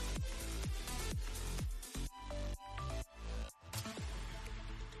 2025.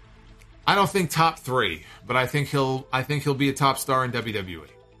 I don't think top 3, but I think he'll be a top star in WWE.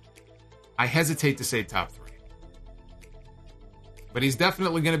 I hesitate to say top 3. But he's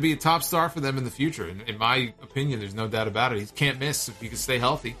definitely going to be a top star for them in the future. In my opinion, there's no doubt about it. He can't miss if he can stay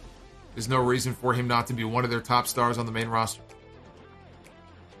healthy. There's no reason for him not to be one of their top stars on the main roster.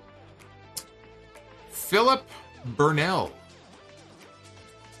 Philip Burnell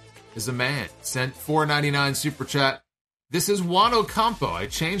is a man. Sent $4.99 super chat. This is Juan Ocampo. I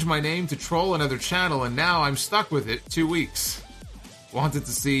changed my name to troll another channel, and now I'm stuck with it 2 weeks. Wanted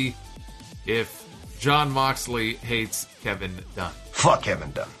to see if John Moxley hates Kevin Dunn. Fuck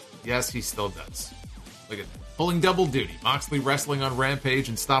Kevin Dunn. Yes, he still does. Look at that. Pulling double duty. Moxley wrestling on Rampage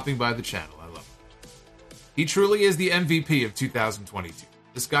and stopping by the channel. I love it. He truly is the MVP of 2022.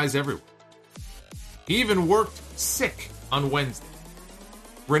 This guy's everywhere. He even worked sick on Wednesday.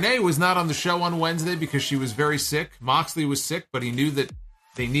 Renee was not on the show on Wednesday because she was very sick. Moxley was sick, but he knew that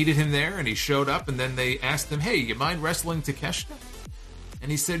they needed him there, and he showed up, and then they asked him, hey, you mind wrestling Takeshita? And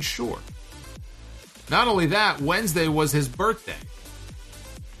he said, sure. Not only that, Wednesday was his birthday.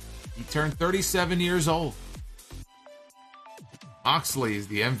 He turned 37 years old. Moxley is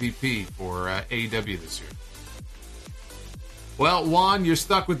the MVP for AEW this year. Well, Juan, you're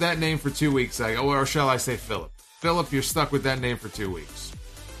stuck with that name for 2 weeks. Or shall I say Philip? Philip, you're stuck with that name for 2 weeks.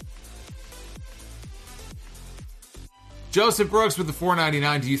 Joseph Brooks with the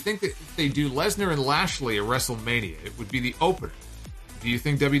 $4.99. Do you think that if they do Lesnar and Lashley at WrestleMania, it would be the opener? Do you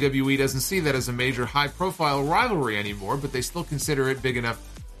think WWE doesn't see that as a major high-profile rivalry anymore, but they still consider it big enough,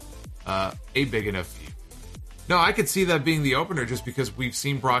 a big enough feud? No, I could see that being the opener just because we've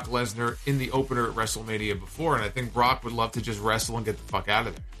seen Brock Lesnar in the opener at WrestleMania before, and I think Brock would love to just wrestle and get the fuck out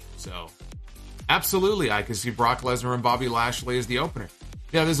of there. So, absolutely, I could see Brock Lesnar and Bobby Lashley as the opener.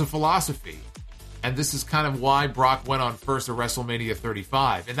 Yeah, there's a philosophy. And this is kind of why Brock went on first at WrestleMania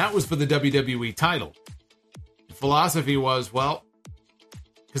 35. And that was for the WWE title. The philosophy was, well,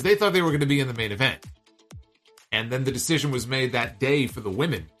 because they thought they were going to be in the main event. And then the decision was made that day for the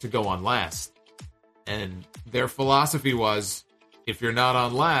women to go on last. And their philosophy was, if you're not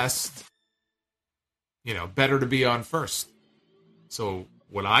on last, better to be on first. So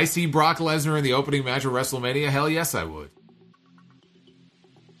would I see Brock Lesnar in the opening match of WrestleMania? Hell yes, I would.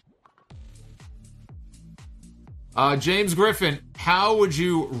 James Griffin, how would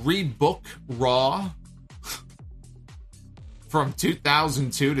you rebook Raw from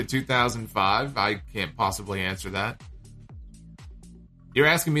 2002 to 2005? I can't possibly answer that. You're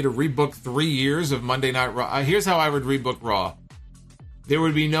asking me to rebook 3 years of Monday Night Raw. Here's how I would rebook Raw. There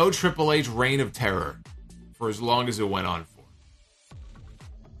would be no Triple H Reign of Terror for as long as it went on for.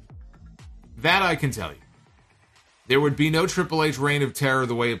 That I can tell you. There would be no Triple H Reign of Terror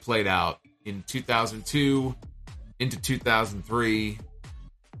the way it played out in 2002 into 2003.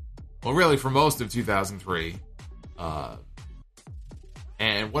 Well, really, for most of 2003.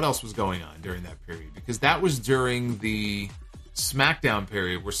 And what else was going on during that period? Because that was during the SmackDown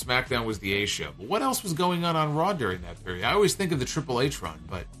period where SmackDown was the A show. But what else was going on Raw during that period? I always think of the Triple H run,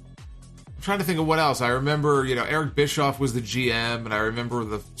 but I'm trying to think of what else. I remember, Eric Bischoff was the GM, and I remember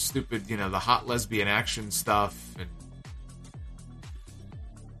the stupid, the hot lesbian action stuff. And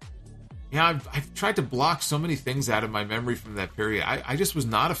I've tried to block so many things out of my memory from that period. I just was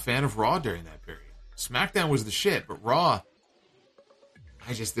not a fan of Raw during that period. SmackDown was the shit, but Raw,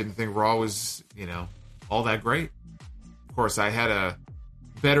 I just didn't think Raw was, all that great. Of course, I had a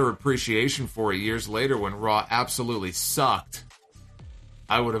better appreciation for it years later when Raw absolutely sucked.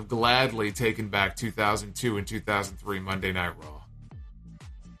 I would have gladly taken back 2002 and 2003 Monday Night Raw.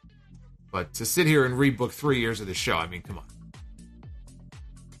 But to sit here and rebook 3 years of the show, I mean, come on.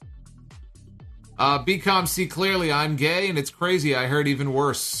 BCOM, see clearly, I'm gay, and it's crazy. I heard even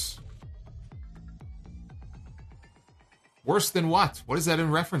worse. Worse than what? What is that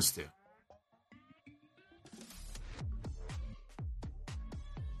in reference to?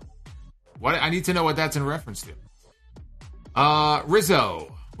 What? I need to know what that's in reference to.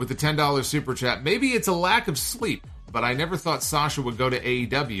 Rizzo with the $10 super chat. Maybe it's a lack of sleep, but I never thought Sasha would go to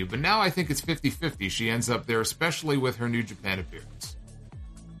AEW, but now I think it's 50-50. She ends up there, especially with her New Japan appearance.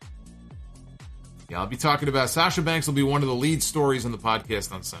 Yeah, I'll be talking about Sasha Banks will be one of the lead stories on the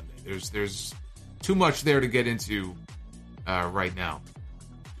podcast on Sunday. There's too much there to get into right now.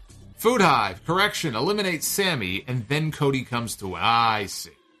 Food Hive, correction, eliminate Sammy, and then Cody comes to win. I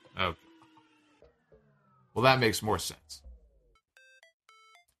see. Okay. Well, that makes more sense.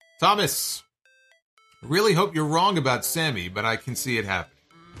 Thomas, I really hope you're wrong about Sammy, but I can see it happening.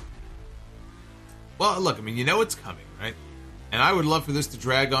 Well, look, I mean, it's coming, right? And I would love for this to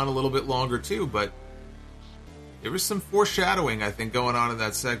drag on a little bit longer, too, but there was some foreshadowing, I think, going on in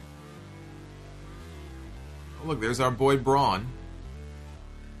that segment. Oh, look, there's our boy Braun.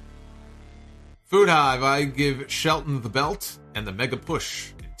 Food Hive, I give Shelton the belt and the mega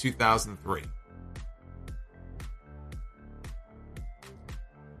push in 2003.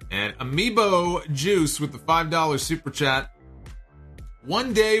 And Amiibo Juice with the $5 super chat.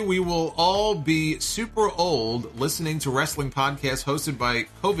 One day we will all be super old listening to wrestling podcasts hosted by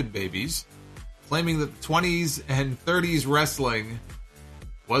COVID babies, claiming that the 20s and 30s wrestling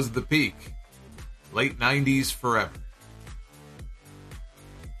was the peak. Late 90s forever.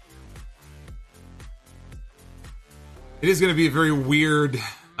 It is going to be a very weird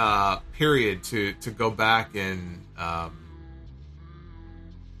period to go back and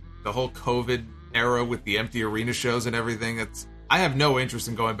the whole COVID era with the empty arena shows and everything. I have no interest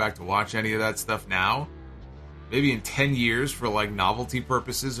in going back to watch any of that stuff now. Maybe in 10 years for novelty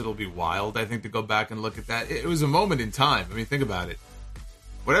purposes, it'll be wild, I think, to go back and look at that. It was a moment in time. I mean, think about it.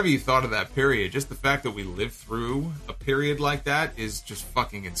 Whatever you thought of that period, just the fact that we lived through a period like that is just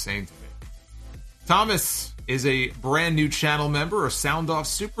fucking insane to me. Thomas is a brand new channel member, a Sound Off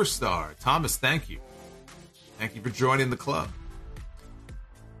superstar. Thomas, thank you. Thank you for joining the club.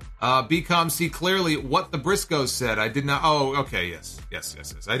 BCOM, see clearly what the Briscoes said. I did not. Oh, okay. Yes.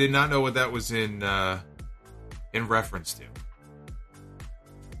 I did not know what that was in reference to.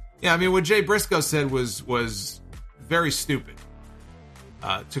 Yeah, I mean, what Jay Briscoe said was very stupid.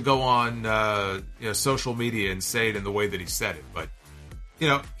 To go on social media and say it in the way that he said it. But,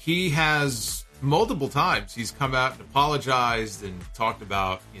 he has multiple times he's come out and apologized and talked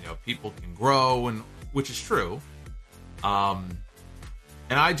about, people can grow, and which is true.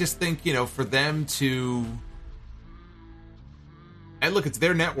 And I just think, for them to... And look, it's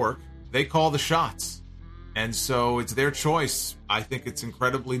their network. They call the shots. And so it's their choice. I think it's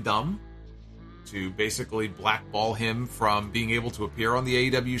incredibly dumb to basically blackball him from being able to appear on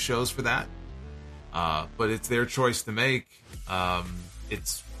the AEW shows for that. But it's their choice to make.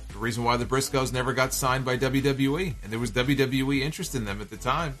 It's the reason why the Briscoes never got signed by WWE. And there was WWE interest in them at the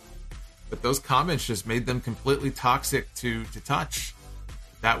time. But those comments just made them completely toxic to touch.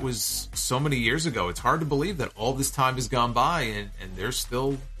 That was so many years ago. It's hard to believe that all this time has gone by and they're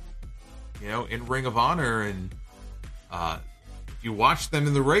still, in Ring of Honor. And if you watch them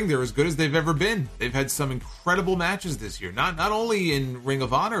in the ring, they're as good as they've ever been. They've had some incredible matches this year, not only in Ring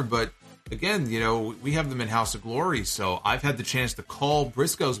of Honor, but again, you know, we have them in House of Glory, so I've had the chance to call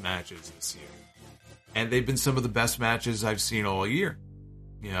Briscoe's matches this year, and they've been some of the best matches I've seen all year.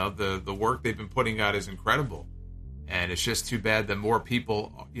 You know, the work they've been putting out is incredible, and it's just too bad that more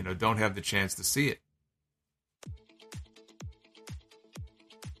people, you know, don't have the chance to see it.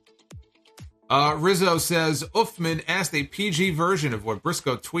 Rizzo says, Uffman asked a PG version of what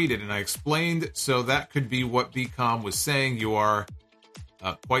Briscoe tweeted, and I explained, so that could be what BCOM was saying. You are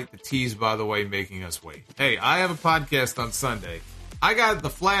quite the tease, by the way, making us wait. Hey, I have a podcast on Sunday. I got the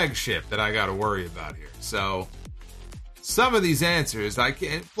flagship that I got to worry about here. So some of these answers, I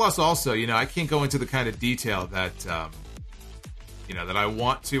can't, plus also, you know, I can't go into the kind of detail that, you know, that I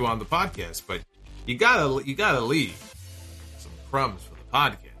want to on the podcast, but you gotta leave some crumbs for the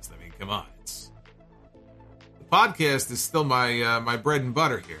podcast. I mean, come on. Podcast is still my bread and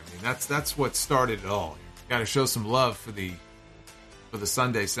butter here. I mean, that's what started it all. Got to show some love for the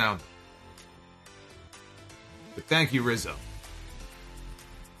Sunday Sounder. But thank you, Rizzo.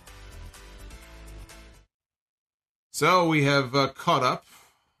 So we have caught up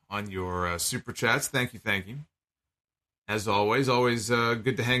on your super chats. Thank you. As always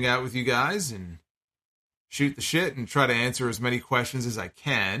good to hang out with you guys and shoot the shit and try to answer as many questions as I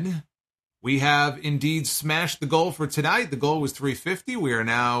can. We have indeed smashed the goal for tonight. The goal was 350. We are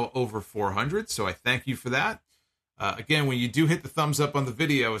now over 400, so I thank you for that. Again, when you do hit the thumbs up on the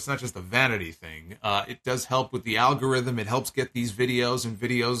video, it's not just a vanity thing. It does help with the algorithm. It helps get these videos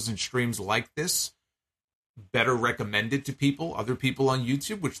and streams like this better recommended to people, other people on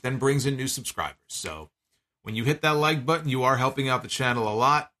YouTube, which then brings in new subscribers. So when you hit that like button, you are helping out the channel a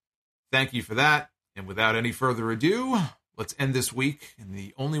lot. Thank you for that. And without any further ado, let's end this week in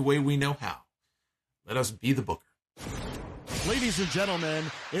the only way we know how. Let us be the booker. Ladies and gentlemen,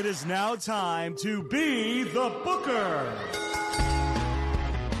 it is now time to be the booker.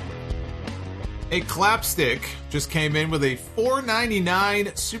 A Clapstick just came in with a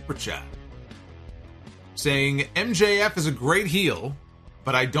 $4.99 super chat saying, MJF is a great heel,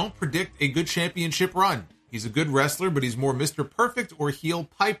 but I don't predict a good championship run. He's a good wrestler, but he's more Mr. Perfect or heel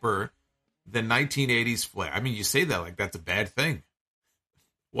Piper than 1980s Flair. I mean, you say that like that's a bad thing.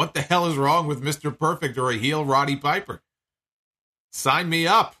 What the hell is wrong with Mr. Perfect or a heel Roddy Piper? Sign me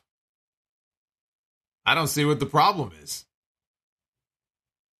up. I don't see what the problem is.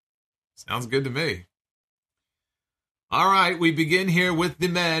 Sounds good to me. All right, we begin here with the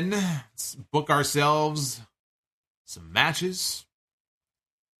men. Let's book ourselves some matches.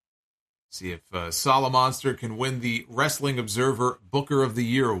 See if Solomonster can win the Wrestling Observer Booker of the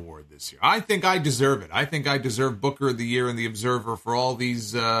Year award this year. I think I deserve it. I think I deserve Booker of the Year in the Observer for all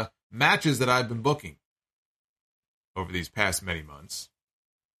these matches that I've been booking over these past many months.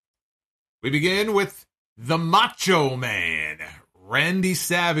 We begin with the Macho Man, Randy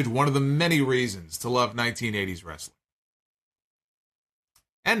Savage, one of the many reasons to love 1980s wrestling.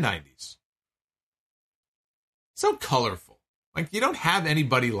 And 90s. So colorful. Like, you don't have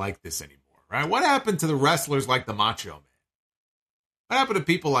anybody like this anymore. Right? What happened to the wrestlers like the Macho Man? What happened to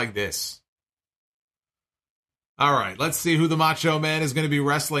people like this? All right, let's see who the Macho Man is going to be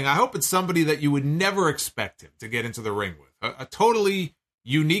wrestling. I hope it's somebody that you would never expect him to get into the ring with. A totally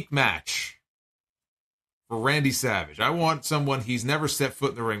unique match for Randy Savage. I want someone he's never set foot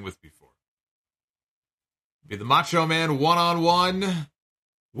in the ring with before. Be the Macho Man one-on-one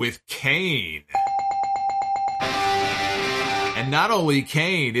with Kane. And not only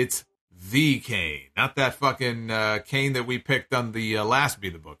Kane, it's the Kane, not that fucking Kane that we picked on the last Be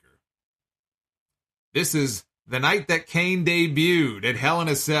the Booker. This is the night that Kane debuted at Hell in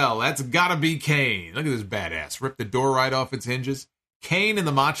a Cell. That's gotta be Kane. Look at this badass. Ripped the door right off its hinges. Kane and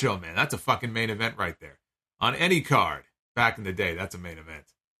the Macho Man. That's a fucking main event right there. On any card back in the day, that's a main event.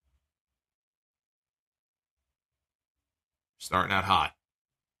 Starting out hot.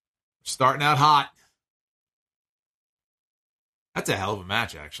 That's a hell of a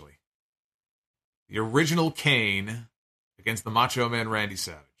match, actually. The original Kane against the Macho Man Randy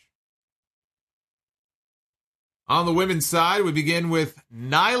Savage. On the women's side, we begin with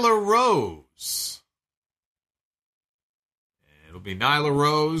Nyla Rose. It'll be Nyla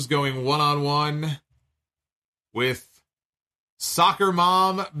Rose going one-on-one with Soccer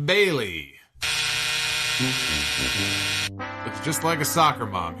Mom Bayley. Looks just like a soccer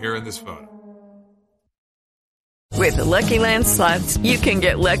mom here in this photo. With the Lucky Land Slots, you can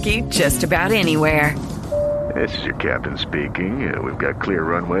get lucky just about anywhere. This is your captain speaking. We've got clear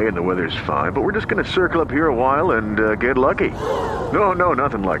runway and the weather's fine, but we're just going to circle up here a while and get lucky. No,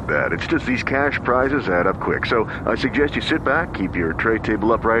 nothing like that. It's just these cash prizes add up quick. So I suggest you sit back, keep your tray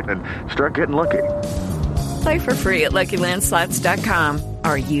table upright, and start getting lucky. Play for free at LuckyLandSlots.com.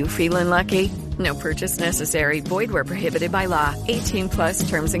 Are you feeling lucky? No purchase necessary. Void where prohibited by law. 18 plus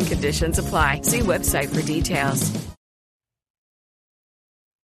terms and conditions apply. See website for details.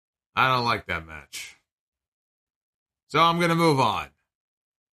 I don't like that match. So I'm going to move on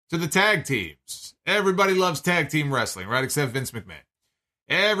to the tag teams. Everybody loves tag team wrestling, right? Except Vince McMahon.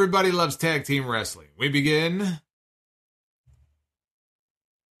 Everybody loves tag team wrestling. We begin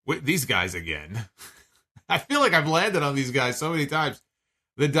with these guys again. I feel like I've landed on these guys so many times.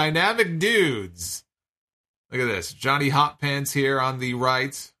 The Dynamic Dudes. Look at this. Johnny Hot Pants here on the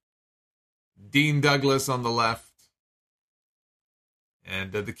right. Dean Douglas on the left.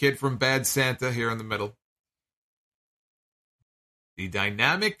 And the kid from Bad Santa here in the middle. The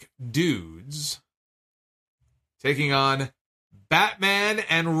Dynamic Dudes taking on Batman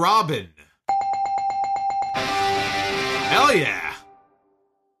and Robin. Hell yeah.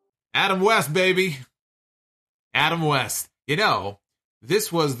 Adam West, baby. Adam West. You know,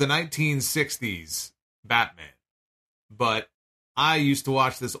 this was the 1960s Batman. But I used to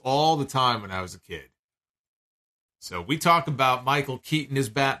watch this all the time when I was a kid. So we talk about Michael Keaton as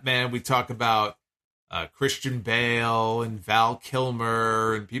Batman. We talk about Christian Bale and Val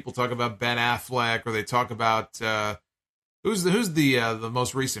Kilmer, and people talk about Ben Affleck, or they talk about who's the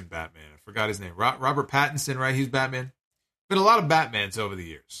most recent Batman? I forgot his name. Robert Pattinson, right? He's Batman. Been a lot of Batmans over the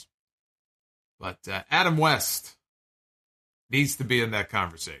years, but Adam West needs to be in that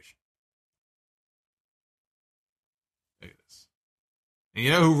conversation. Look at this. And you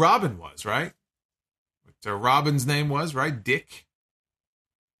know who Robin was, right? What Robin's name was, right? Dick.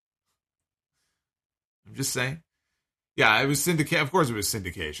 I'm just saying. Yeah, it was syndication. Of course it was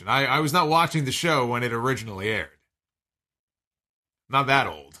syndication. I was not watching the show when it originally aired. Not that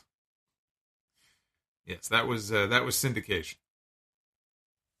old. Yes, that was syndication.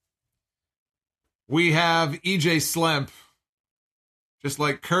 We have EJ Slemp. Just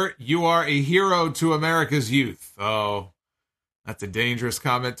like Kurt, you are a hero to America's youth. Oh, that's a dangerous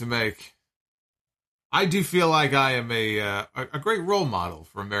comment to make. I do feel like I am a great role model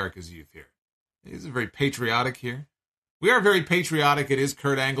for America's youth here. He's very patriotic here. We are very patriotic. It is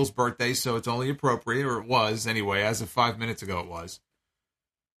Kurt Angle's birthday, so it's only appropriate, or it was anyway. As of 5 minutes ago, it was.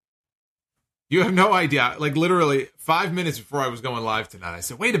 You have no idea. Like, literally, 5 minutes before I was going live tonight, I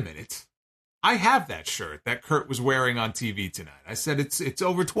said, wait a minute. I have that shirt that Kurt was wearing on TV tonight. I said, it's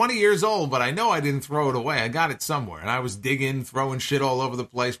over 20 years old, but I know I didn't throw it away. I got it somewhere. And I was digging, throwing shit all over the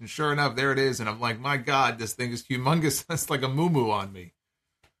place. And sure enough, there it is. And I'm like, my God, this thing is humongous. That's like a moo-moo on me.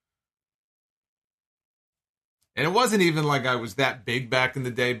 And it wasn't even like I was that big back in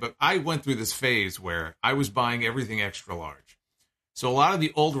the day, but I went through this phase where I was buying everything extra large. So a lot of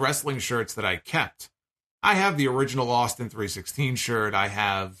the old wrestling shirts that I kept, I have the original Austin 316 shirt. I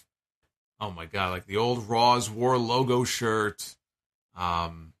have, oh my God, like the old Raw's War logo shirt.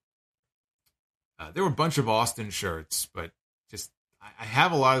 There were a bunch of Austin shirts, but just, I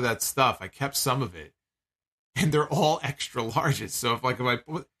have a lot of that stuff. I kept some of it, and they're all extra larges. So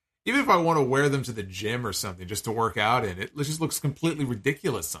even if I want to wear them to the gym or something just to work out in, it just looks completely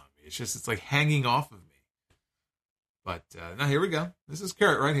ridiculous on me. It's like hanging off of me. But now here we go. This is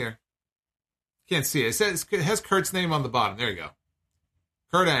Kurt right here. Can't see it. It has Kurt's name on the bottom. There you go.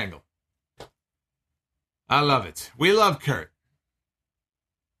 Kurt Angle. I love it. We love Kurt.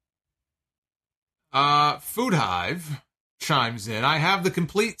 Food Hive chimes in. I have the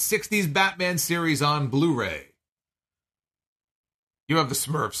complete 60s Batman series on Blu-ray. You have the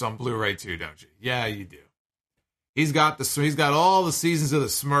Smurfs on Blu-ray too, don't you? Yeah, you do. He's got all the seasons of the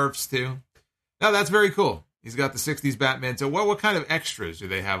Smurfs too. Now that's very cool. He's got the 60s Batman. So what kind of extras do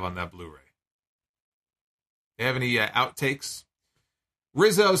they have on that Blu-ray? They have any outtakes?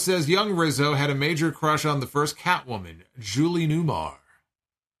 Rizzo says young Rizzo had a major crush on the first Catwoman, Julie Newmar.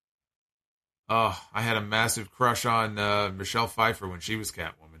 Oh, I had a massive crush on Michelle Pfeiffer when she was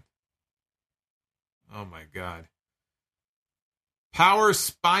Catwoman. Oh my God. Power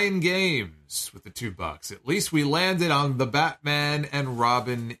Spine Games with the $2. At least we landed on the Batman and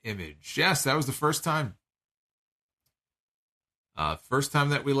Robin image. Yes, that was the first time. First time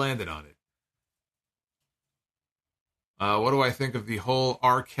that we landed on it. What do I think of the whole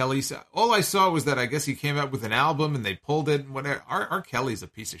R. Kelly? All I saw was that I guess he came out with an album and they pulled it and whatever. R. Kelly's a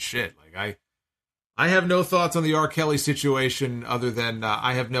piece of shit. Like I have no thoughts on the R. Kelly situation other than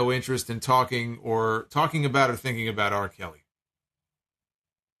I have no interest in talking about or thinking about R. Kelly.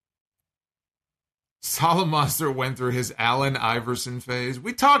 Solomonster went through his Allen Iverson phase.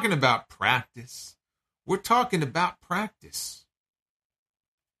 We're talking about practice. We're talking about practice.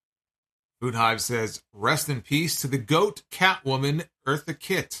 Food Hive says, rest in peace to the GOAT Catwoman, Eartha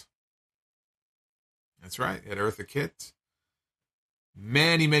Kitt. That's right, at Eartha Kitt.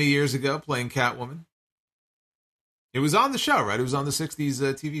 Many, many years ago, playing Catwoman. It was on the show, right? It was on the 60s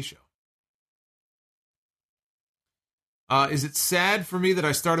TV show. Is it sad for me that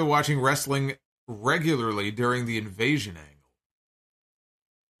I started watching wrestling regularly during the Invasion angle?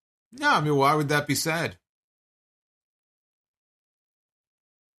 No, I mean, why would that be sad?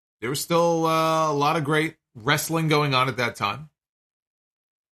 There was still a lot of great wrestling going on at that time.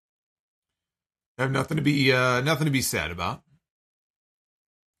 I have nothing to be sad about.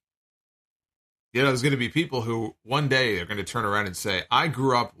 You know, there's going to be people who one day are going to turn around and say, I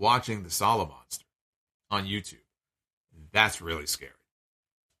grew up watching the Solomonster on YouTube. That's really scary.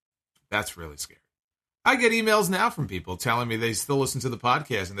 That's really scary. I get emails now from people telling me they still listen to the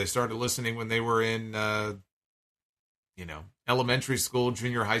podcast and they started listening when they were in, elementary school,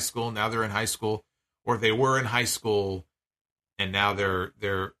 junior high school. Now they're in high school, or they were in high school and now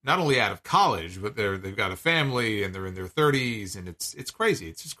they're not only out of college, but they've got a family and they're in their 30s, and it's crazy.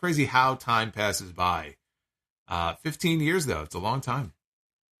 It's just crazy how time passes by. 15 years though, it's a long time.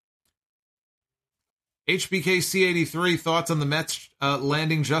 HBKC83, thoughts on the Mets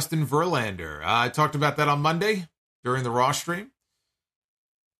landing Justin Verlander. I talked about that on Monday during the Raw stream.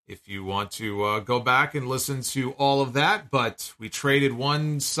 If you want to go back and listen to all of that, but we traded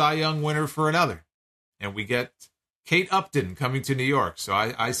one Cy Young winner for another, and we get Kate Upton coming to New York. So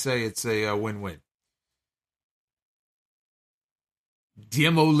I say it's a win-win.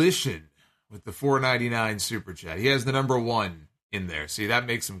 Demolition with the $4.99 super chat. He has the number 1 in there. See, that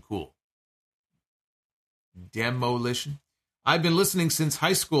makes him cool. Demolition. I've been listening since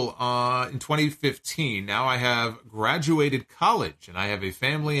high school in 2015. Now I have graduated college, and I have a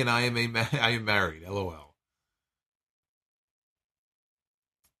family, and I am married. LOL.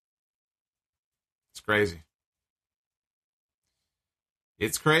 It's crazy.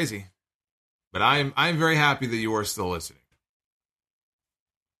 It's crazy. But I'm very happy that you are still listening.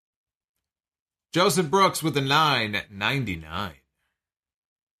 Joseph Brooks with the $9.99.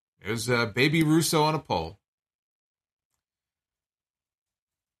 There's Baby Russo on a pole.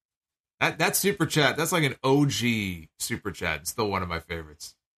 That super chat, that's like an OG super chat. It's still one of my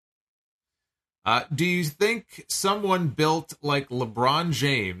favorites. Do you think someone built like LeBron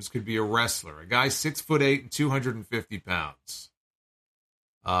James could be a wrestler? A guy 6'8" and 250 pounds.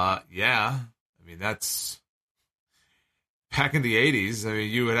 Yeah. I mean, that's back in the 80s. I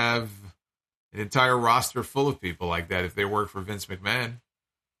mean, you would have an entire roster full of people like that if they worked for Vince McMahon.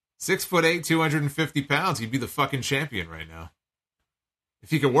 6'8", 250 pounds. He'd be the fucking champion right now.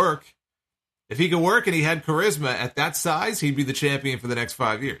 If he could work. If he could work and he had charisma at that size, he'd be the champion for the next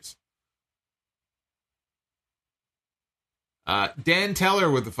 5 years. Dan Teller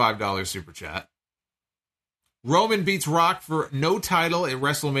with the $5 super chat. Roman beats Rock for no title at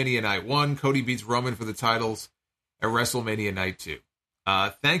WrestleMania Night 1. Cody beats Roman for the titles at WrestleMania Night 2.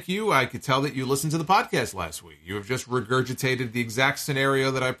 Thank you. I could tell that you listened to the podcast last week. You have just regurgitated the exact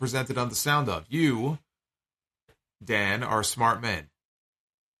scenario that I presented on the Sound Of. You, Dan, are a smart man.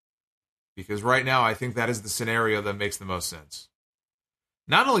 Because right now, I think that is the scenario that makes the most sense.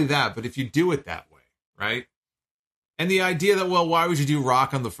 Not only that, but if you do it that way, right? And the idea that, well, why would you do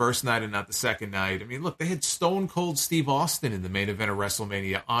Rock on the first night and not the second night? I mean, look, they had Stone Cold Steve Austin in the main event of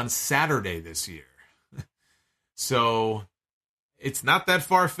WrestleMania on Saturday this year. So it's not that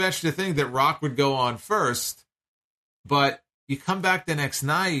far-fetched to think that Rock would go on first, but you come back the next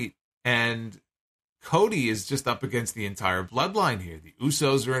night and Cody is just up against the entire bloodline here. The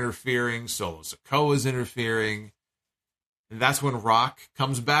Usos are interfering. Solo Sikoa is interfering. And that's when Rock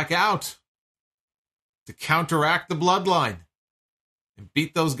comes back out to counteract the bloodline and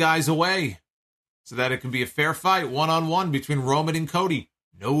beat those guys away so that it can be a fair fight, one-on-one between Roman and Cody.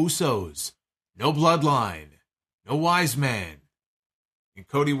 No Usos, no bloodline, no wise man. And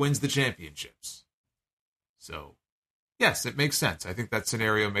Cody wins the championships. So, yes, it makes sense. I think that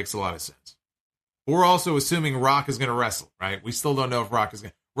scenario makes a lot of sense. We're also assuming Rock is going to wrestle, right? We still don't know if Rock is going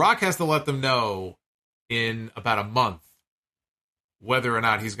to. Rock has to let them know in about a month whether or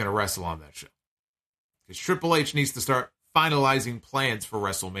not he's going to wrestle on that show. Because Triple H needs to start finalizing plans for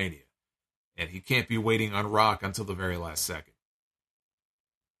WrestleMania. And he can't be waiting on Rock until the very last second.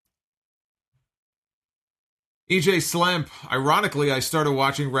 EJ Slamp, ironically, I started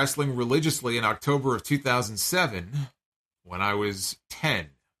watching wrestling religiously in October of 2007 when I was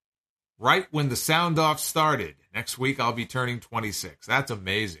 10. Right when the Sound Off started. Next week, I'll be turning 26. That's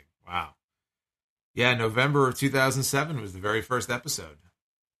amazing. Wow. Yeah, November of 2007 was the very first episode.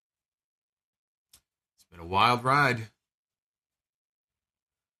 It's been a wild ride.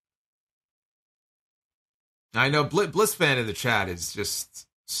 I know Bliss fan in the chat is just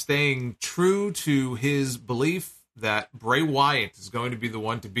staying true to his belief that Bray Wyatt is going to be the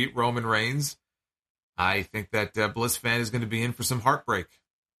one to beat Roman Reigns. I think that Bliss fan is going to be in for some heartbreak.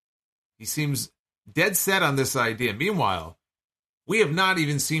 He seems dead set on this idea. Meanwhile, we have not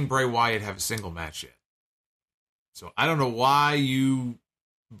even seen Bray Wyatt have a single match yet. So I don't know why you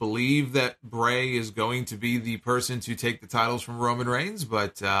believe that Bray is going to be the person to take the titles from Roman Reigns,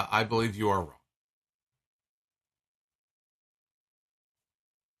 but I believe you are wrong.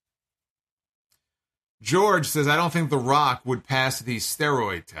 George says, I don't think The Rock would pass the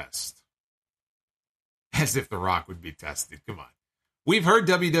steroid test. As if The Rock would be tested. Come on. We've heard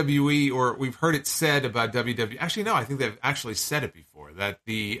WWE, or we've heard it said about WWE. Actually, no, I think they've actually said it before, that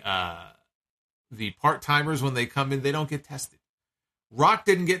the part-timers, when they come in, they don't get tested. Rock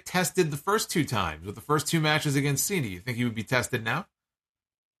didn't get tested the first 2 times, with the first 2 matches against Cena. You think he would be tested now?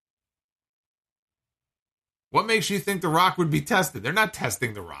 What makes you think The Rock would be tested? They're not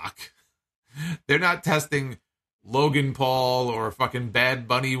testing The Rock. They're not testing Logan Paul or fucking Bad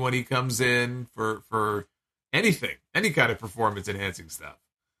Bunny when he comes in for anything, any kind of performance-enhancing stuff.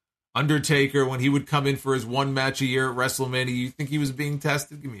 Undertaker, when he would come in for his 1 match a year at WrestleMania, you think he was being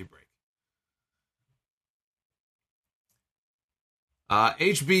tested? Give me a break.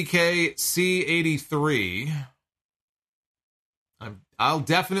 HBK C83. I'll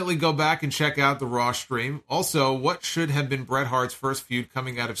definitely go back and check out the Raw stream. Also, what should have been Bret Hart's first feud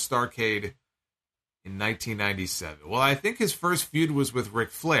coming out of Starrcade in 1997? Well, I think his first feud was with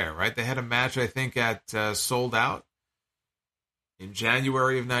Ric Flair, right? They had a match, I think, at Sold Out in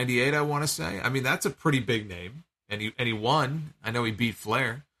January of 98, I want to say. I mean, that's a pretty big name. And he won. I know he beat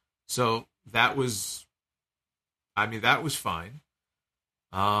Flair. So that was fine.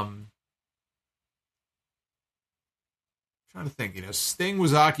 Trying to think, Sting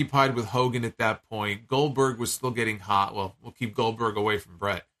was occupied with Hogan at that point. Goldberg was still getting hot. Well, we'll keep Goldberg away from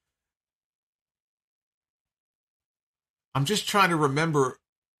Bret. I'm just trying to remember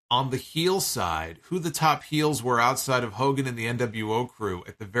on the heel side who the top heels were outside of Hogan and the NWO crew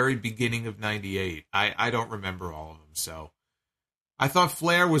at the very beginning of 98. I don't remember all of them. So I thought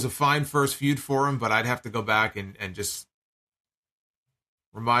Flair was a fine first feud for him, but I'd have to go back and just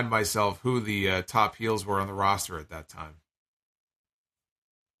remind myself who the top heels were on the roster at that time.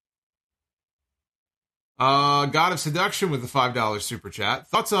 God of Seduction with the $5 super chat.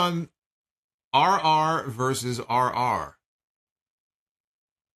 Thoughts on RR versus RR?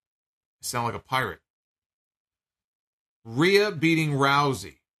 I sound like a pirate. Rhea beating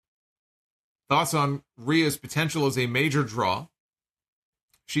Rousey. Thoughts on Rhea's potential as a major draw?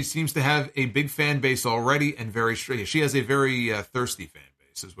 She seems to have a big fan base already and very straight. She has a very thirsty fan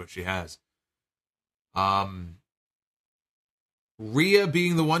base, is what she has. Rhea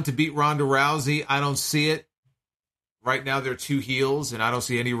being the one to beat Ronda Rousey, I don't see it. Right now, they're 2 heels, and I don't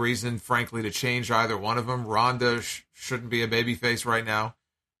see any reason, frankly, to change either one of them. Ronda shouldn't be a babyface right now.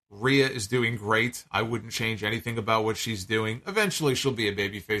 Rhea is doing great. I wouldn't change anything about what she's doing. Eventually, she'll be a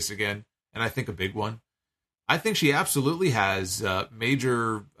babyface again, and I think a big one. I think she absolutely has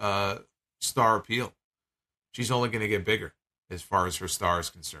major star appeal. She's only going to get bigger as far as her star is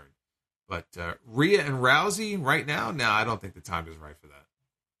concerned. But Rhea and Rousey right now, no, I don't think the time is right for that.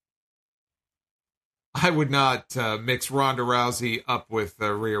 I would not mix Ronda Rousey up with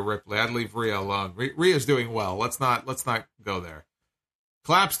Rhea Ripley. I'd leave Rhea alone. Rhea's doing well. Let's not go there.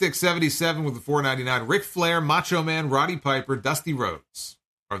 Clapstick 77 with the $4.99. Ric Flair, Macho Man, Roddy Piper, Dusty Rhodes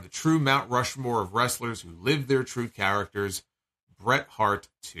are the true Mount Rushmore of wrestlers who live their true characters. Bret Hart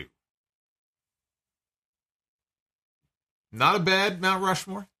too. Not a bad Mount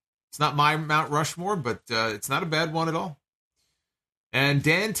Rushmore. It's not my Mount Rushmore, but it's not a bad one at all. And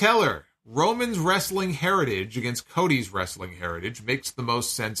Dan Teller, Roman's wrestling heritage against Cody's wrestling heritage makes the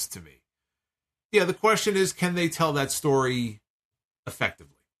most sense to me. Yeah, the question is, can they tell that story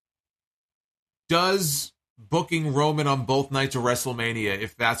effectively? Does booking Roman on both nights of WrestleMania,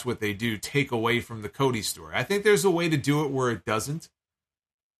 if that's what they do, take away from the Cody story? I think there's a way to do it where it doesn't.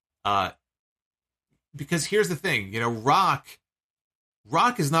 Because here's the thing,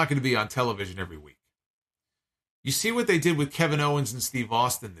 Rock is not going to be on television every week. You see what they did with Kevin Owens and Steve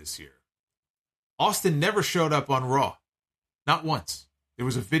Austin this year. Austin never showed up on Raw. Not once. There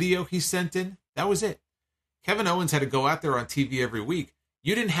was a video he sent in. That was it. Kevin Owens had to go out there on TV every week.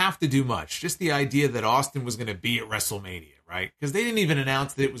 You didn't have to do much. Just the idea that Austin was going to be at WrestleMania, right? Because they didn't even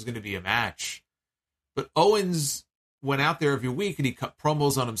announce that it was going to be a match. But Owens went out there every week and he cut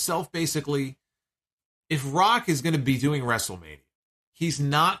promos on himself, basically. if Rock is going to be doing WrestleMania, he's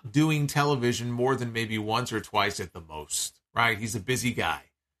not doing television more than maybe once or twice at the most, right? He's a busy guy.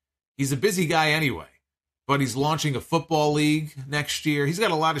 He's a busy guy anyway, but he's launching a football league next year. He's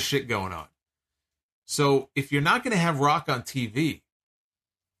got a lot of shit going on. So if you're not going to have Rock on TV,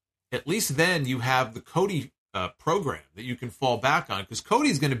 at least then you have the Cody program that you can fall back on, because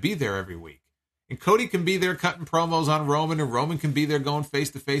Cody's going to be there every week. And Cody can be there cutting promos on Roman, and Roman can be there going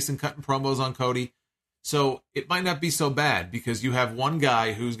face-to-face and cutting promos on Cody. So it might not be so bad, because you have one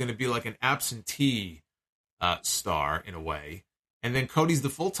guy who's going to be like an absentee star in a way, and then Cody's the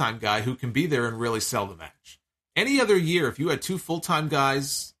full-time guy who can be there and really sell the match. Any other year, if you had two full-time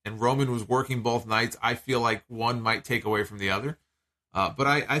guys and Roman was working both nights, I feel like one might take away from the other. But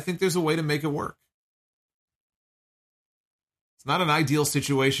I think there's a way to make it work. It's not an ideal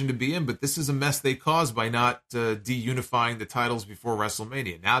situation to be in, but this is a mess they caused by not de-unifying the titles before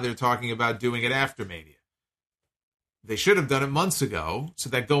WrestleMania. Now they're talking about doing it after Mania. They should have done it months ago, so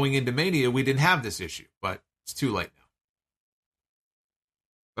that going into Mania, we didn't have this issue, but it's too late now.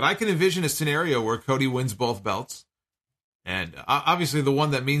 But I can envision a scenario where Cody wins both belts, and obviously the one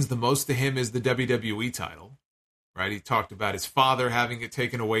that means the most to him is the WWE title, right? He talked about his father having it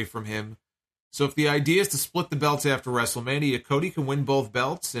taken away from him. So if the idea is to split the belts after WrestleMania, Cody can win both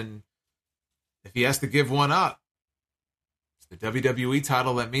belts, and if he has to give one up, it's the WWE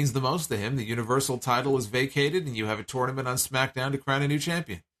title that means the most to him. The Universal title is vacated, and you have a tournament on SmackDown to crown a new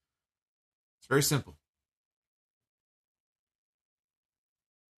champion. It's very simple.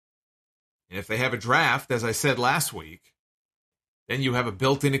 And if they have a draft, as I said last week, then you have a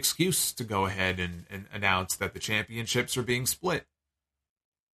built-in excuse to go ahead and announce that the championships are being split.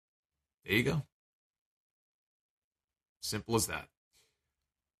 There you go. Simple as that.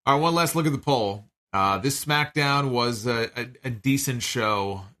 All right, one last look at the poll. This SmackDown was a decent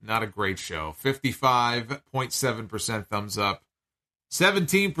show, not a great show. 55.7% thumbs up,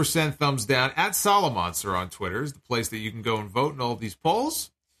 17% thumbs down. At Solomonster on Twitter is the place that you can go and vote in all of these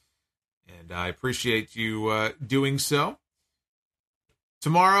polls. And I appreciate you doing so.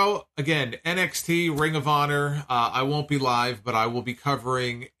 Tomorrow, again, NXT, Ring of Honor. I won't be live, but I will be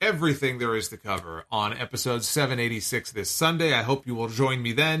covering everything there is to cover on episode 786 this Sunday. I hope you will join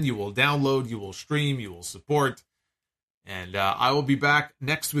me then. You will download, you will stream, you will support. And I will be back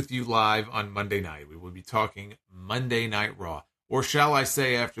next with you live on Monday night. We will be talking Monday Night Raw. Or shall I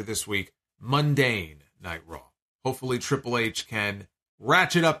say after this week, Mundane Night Raw. Hopefully Triple H can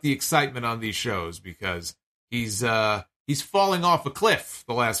ratchet up the excitement on these shows, because he's falling off a cliff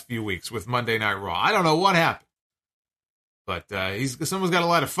the last few weeks with Monday Night Raw. I don't know what happened, but someone's got a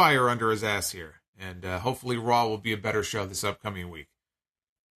lot of fire under his ass here, and hopefully Raw will be a better show this upcoming week.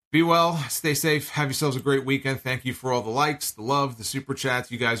 Be well, stay safe, have yourselves a great weekend. Thank you for all the likes, the love, the super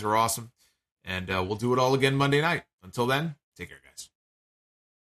chats. You guys are awesome, and we'll do it all again Monday night. Until then, take care, guys.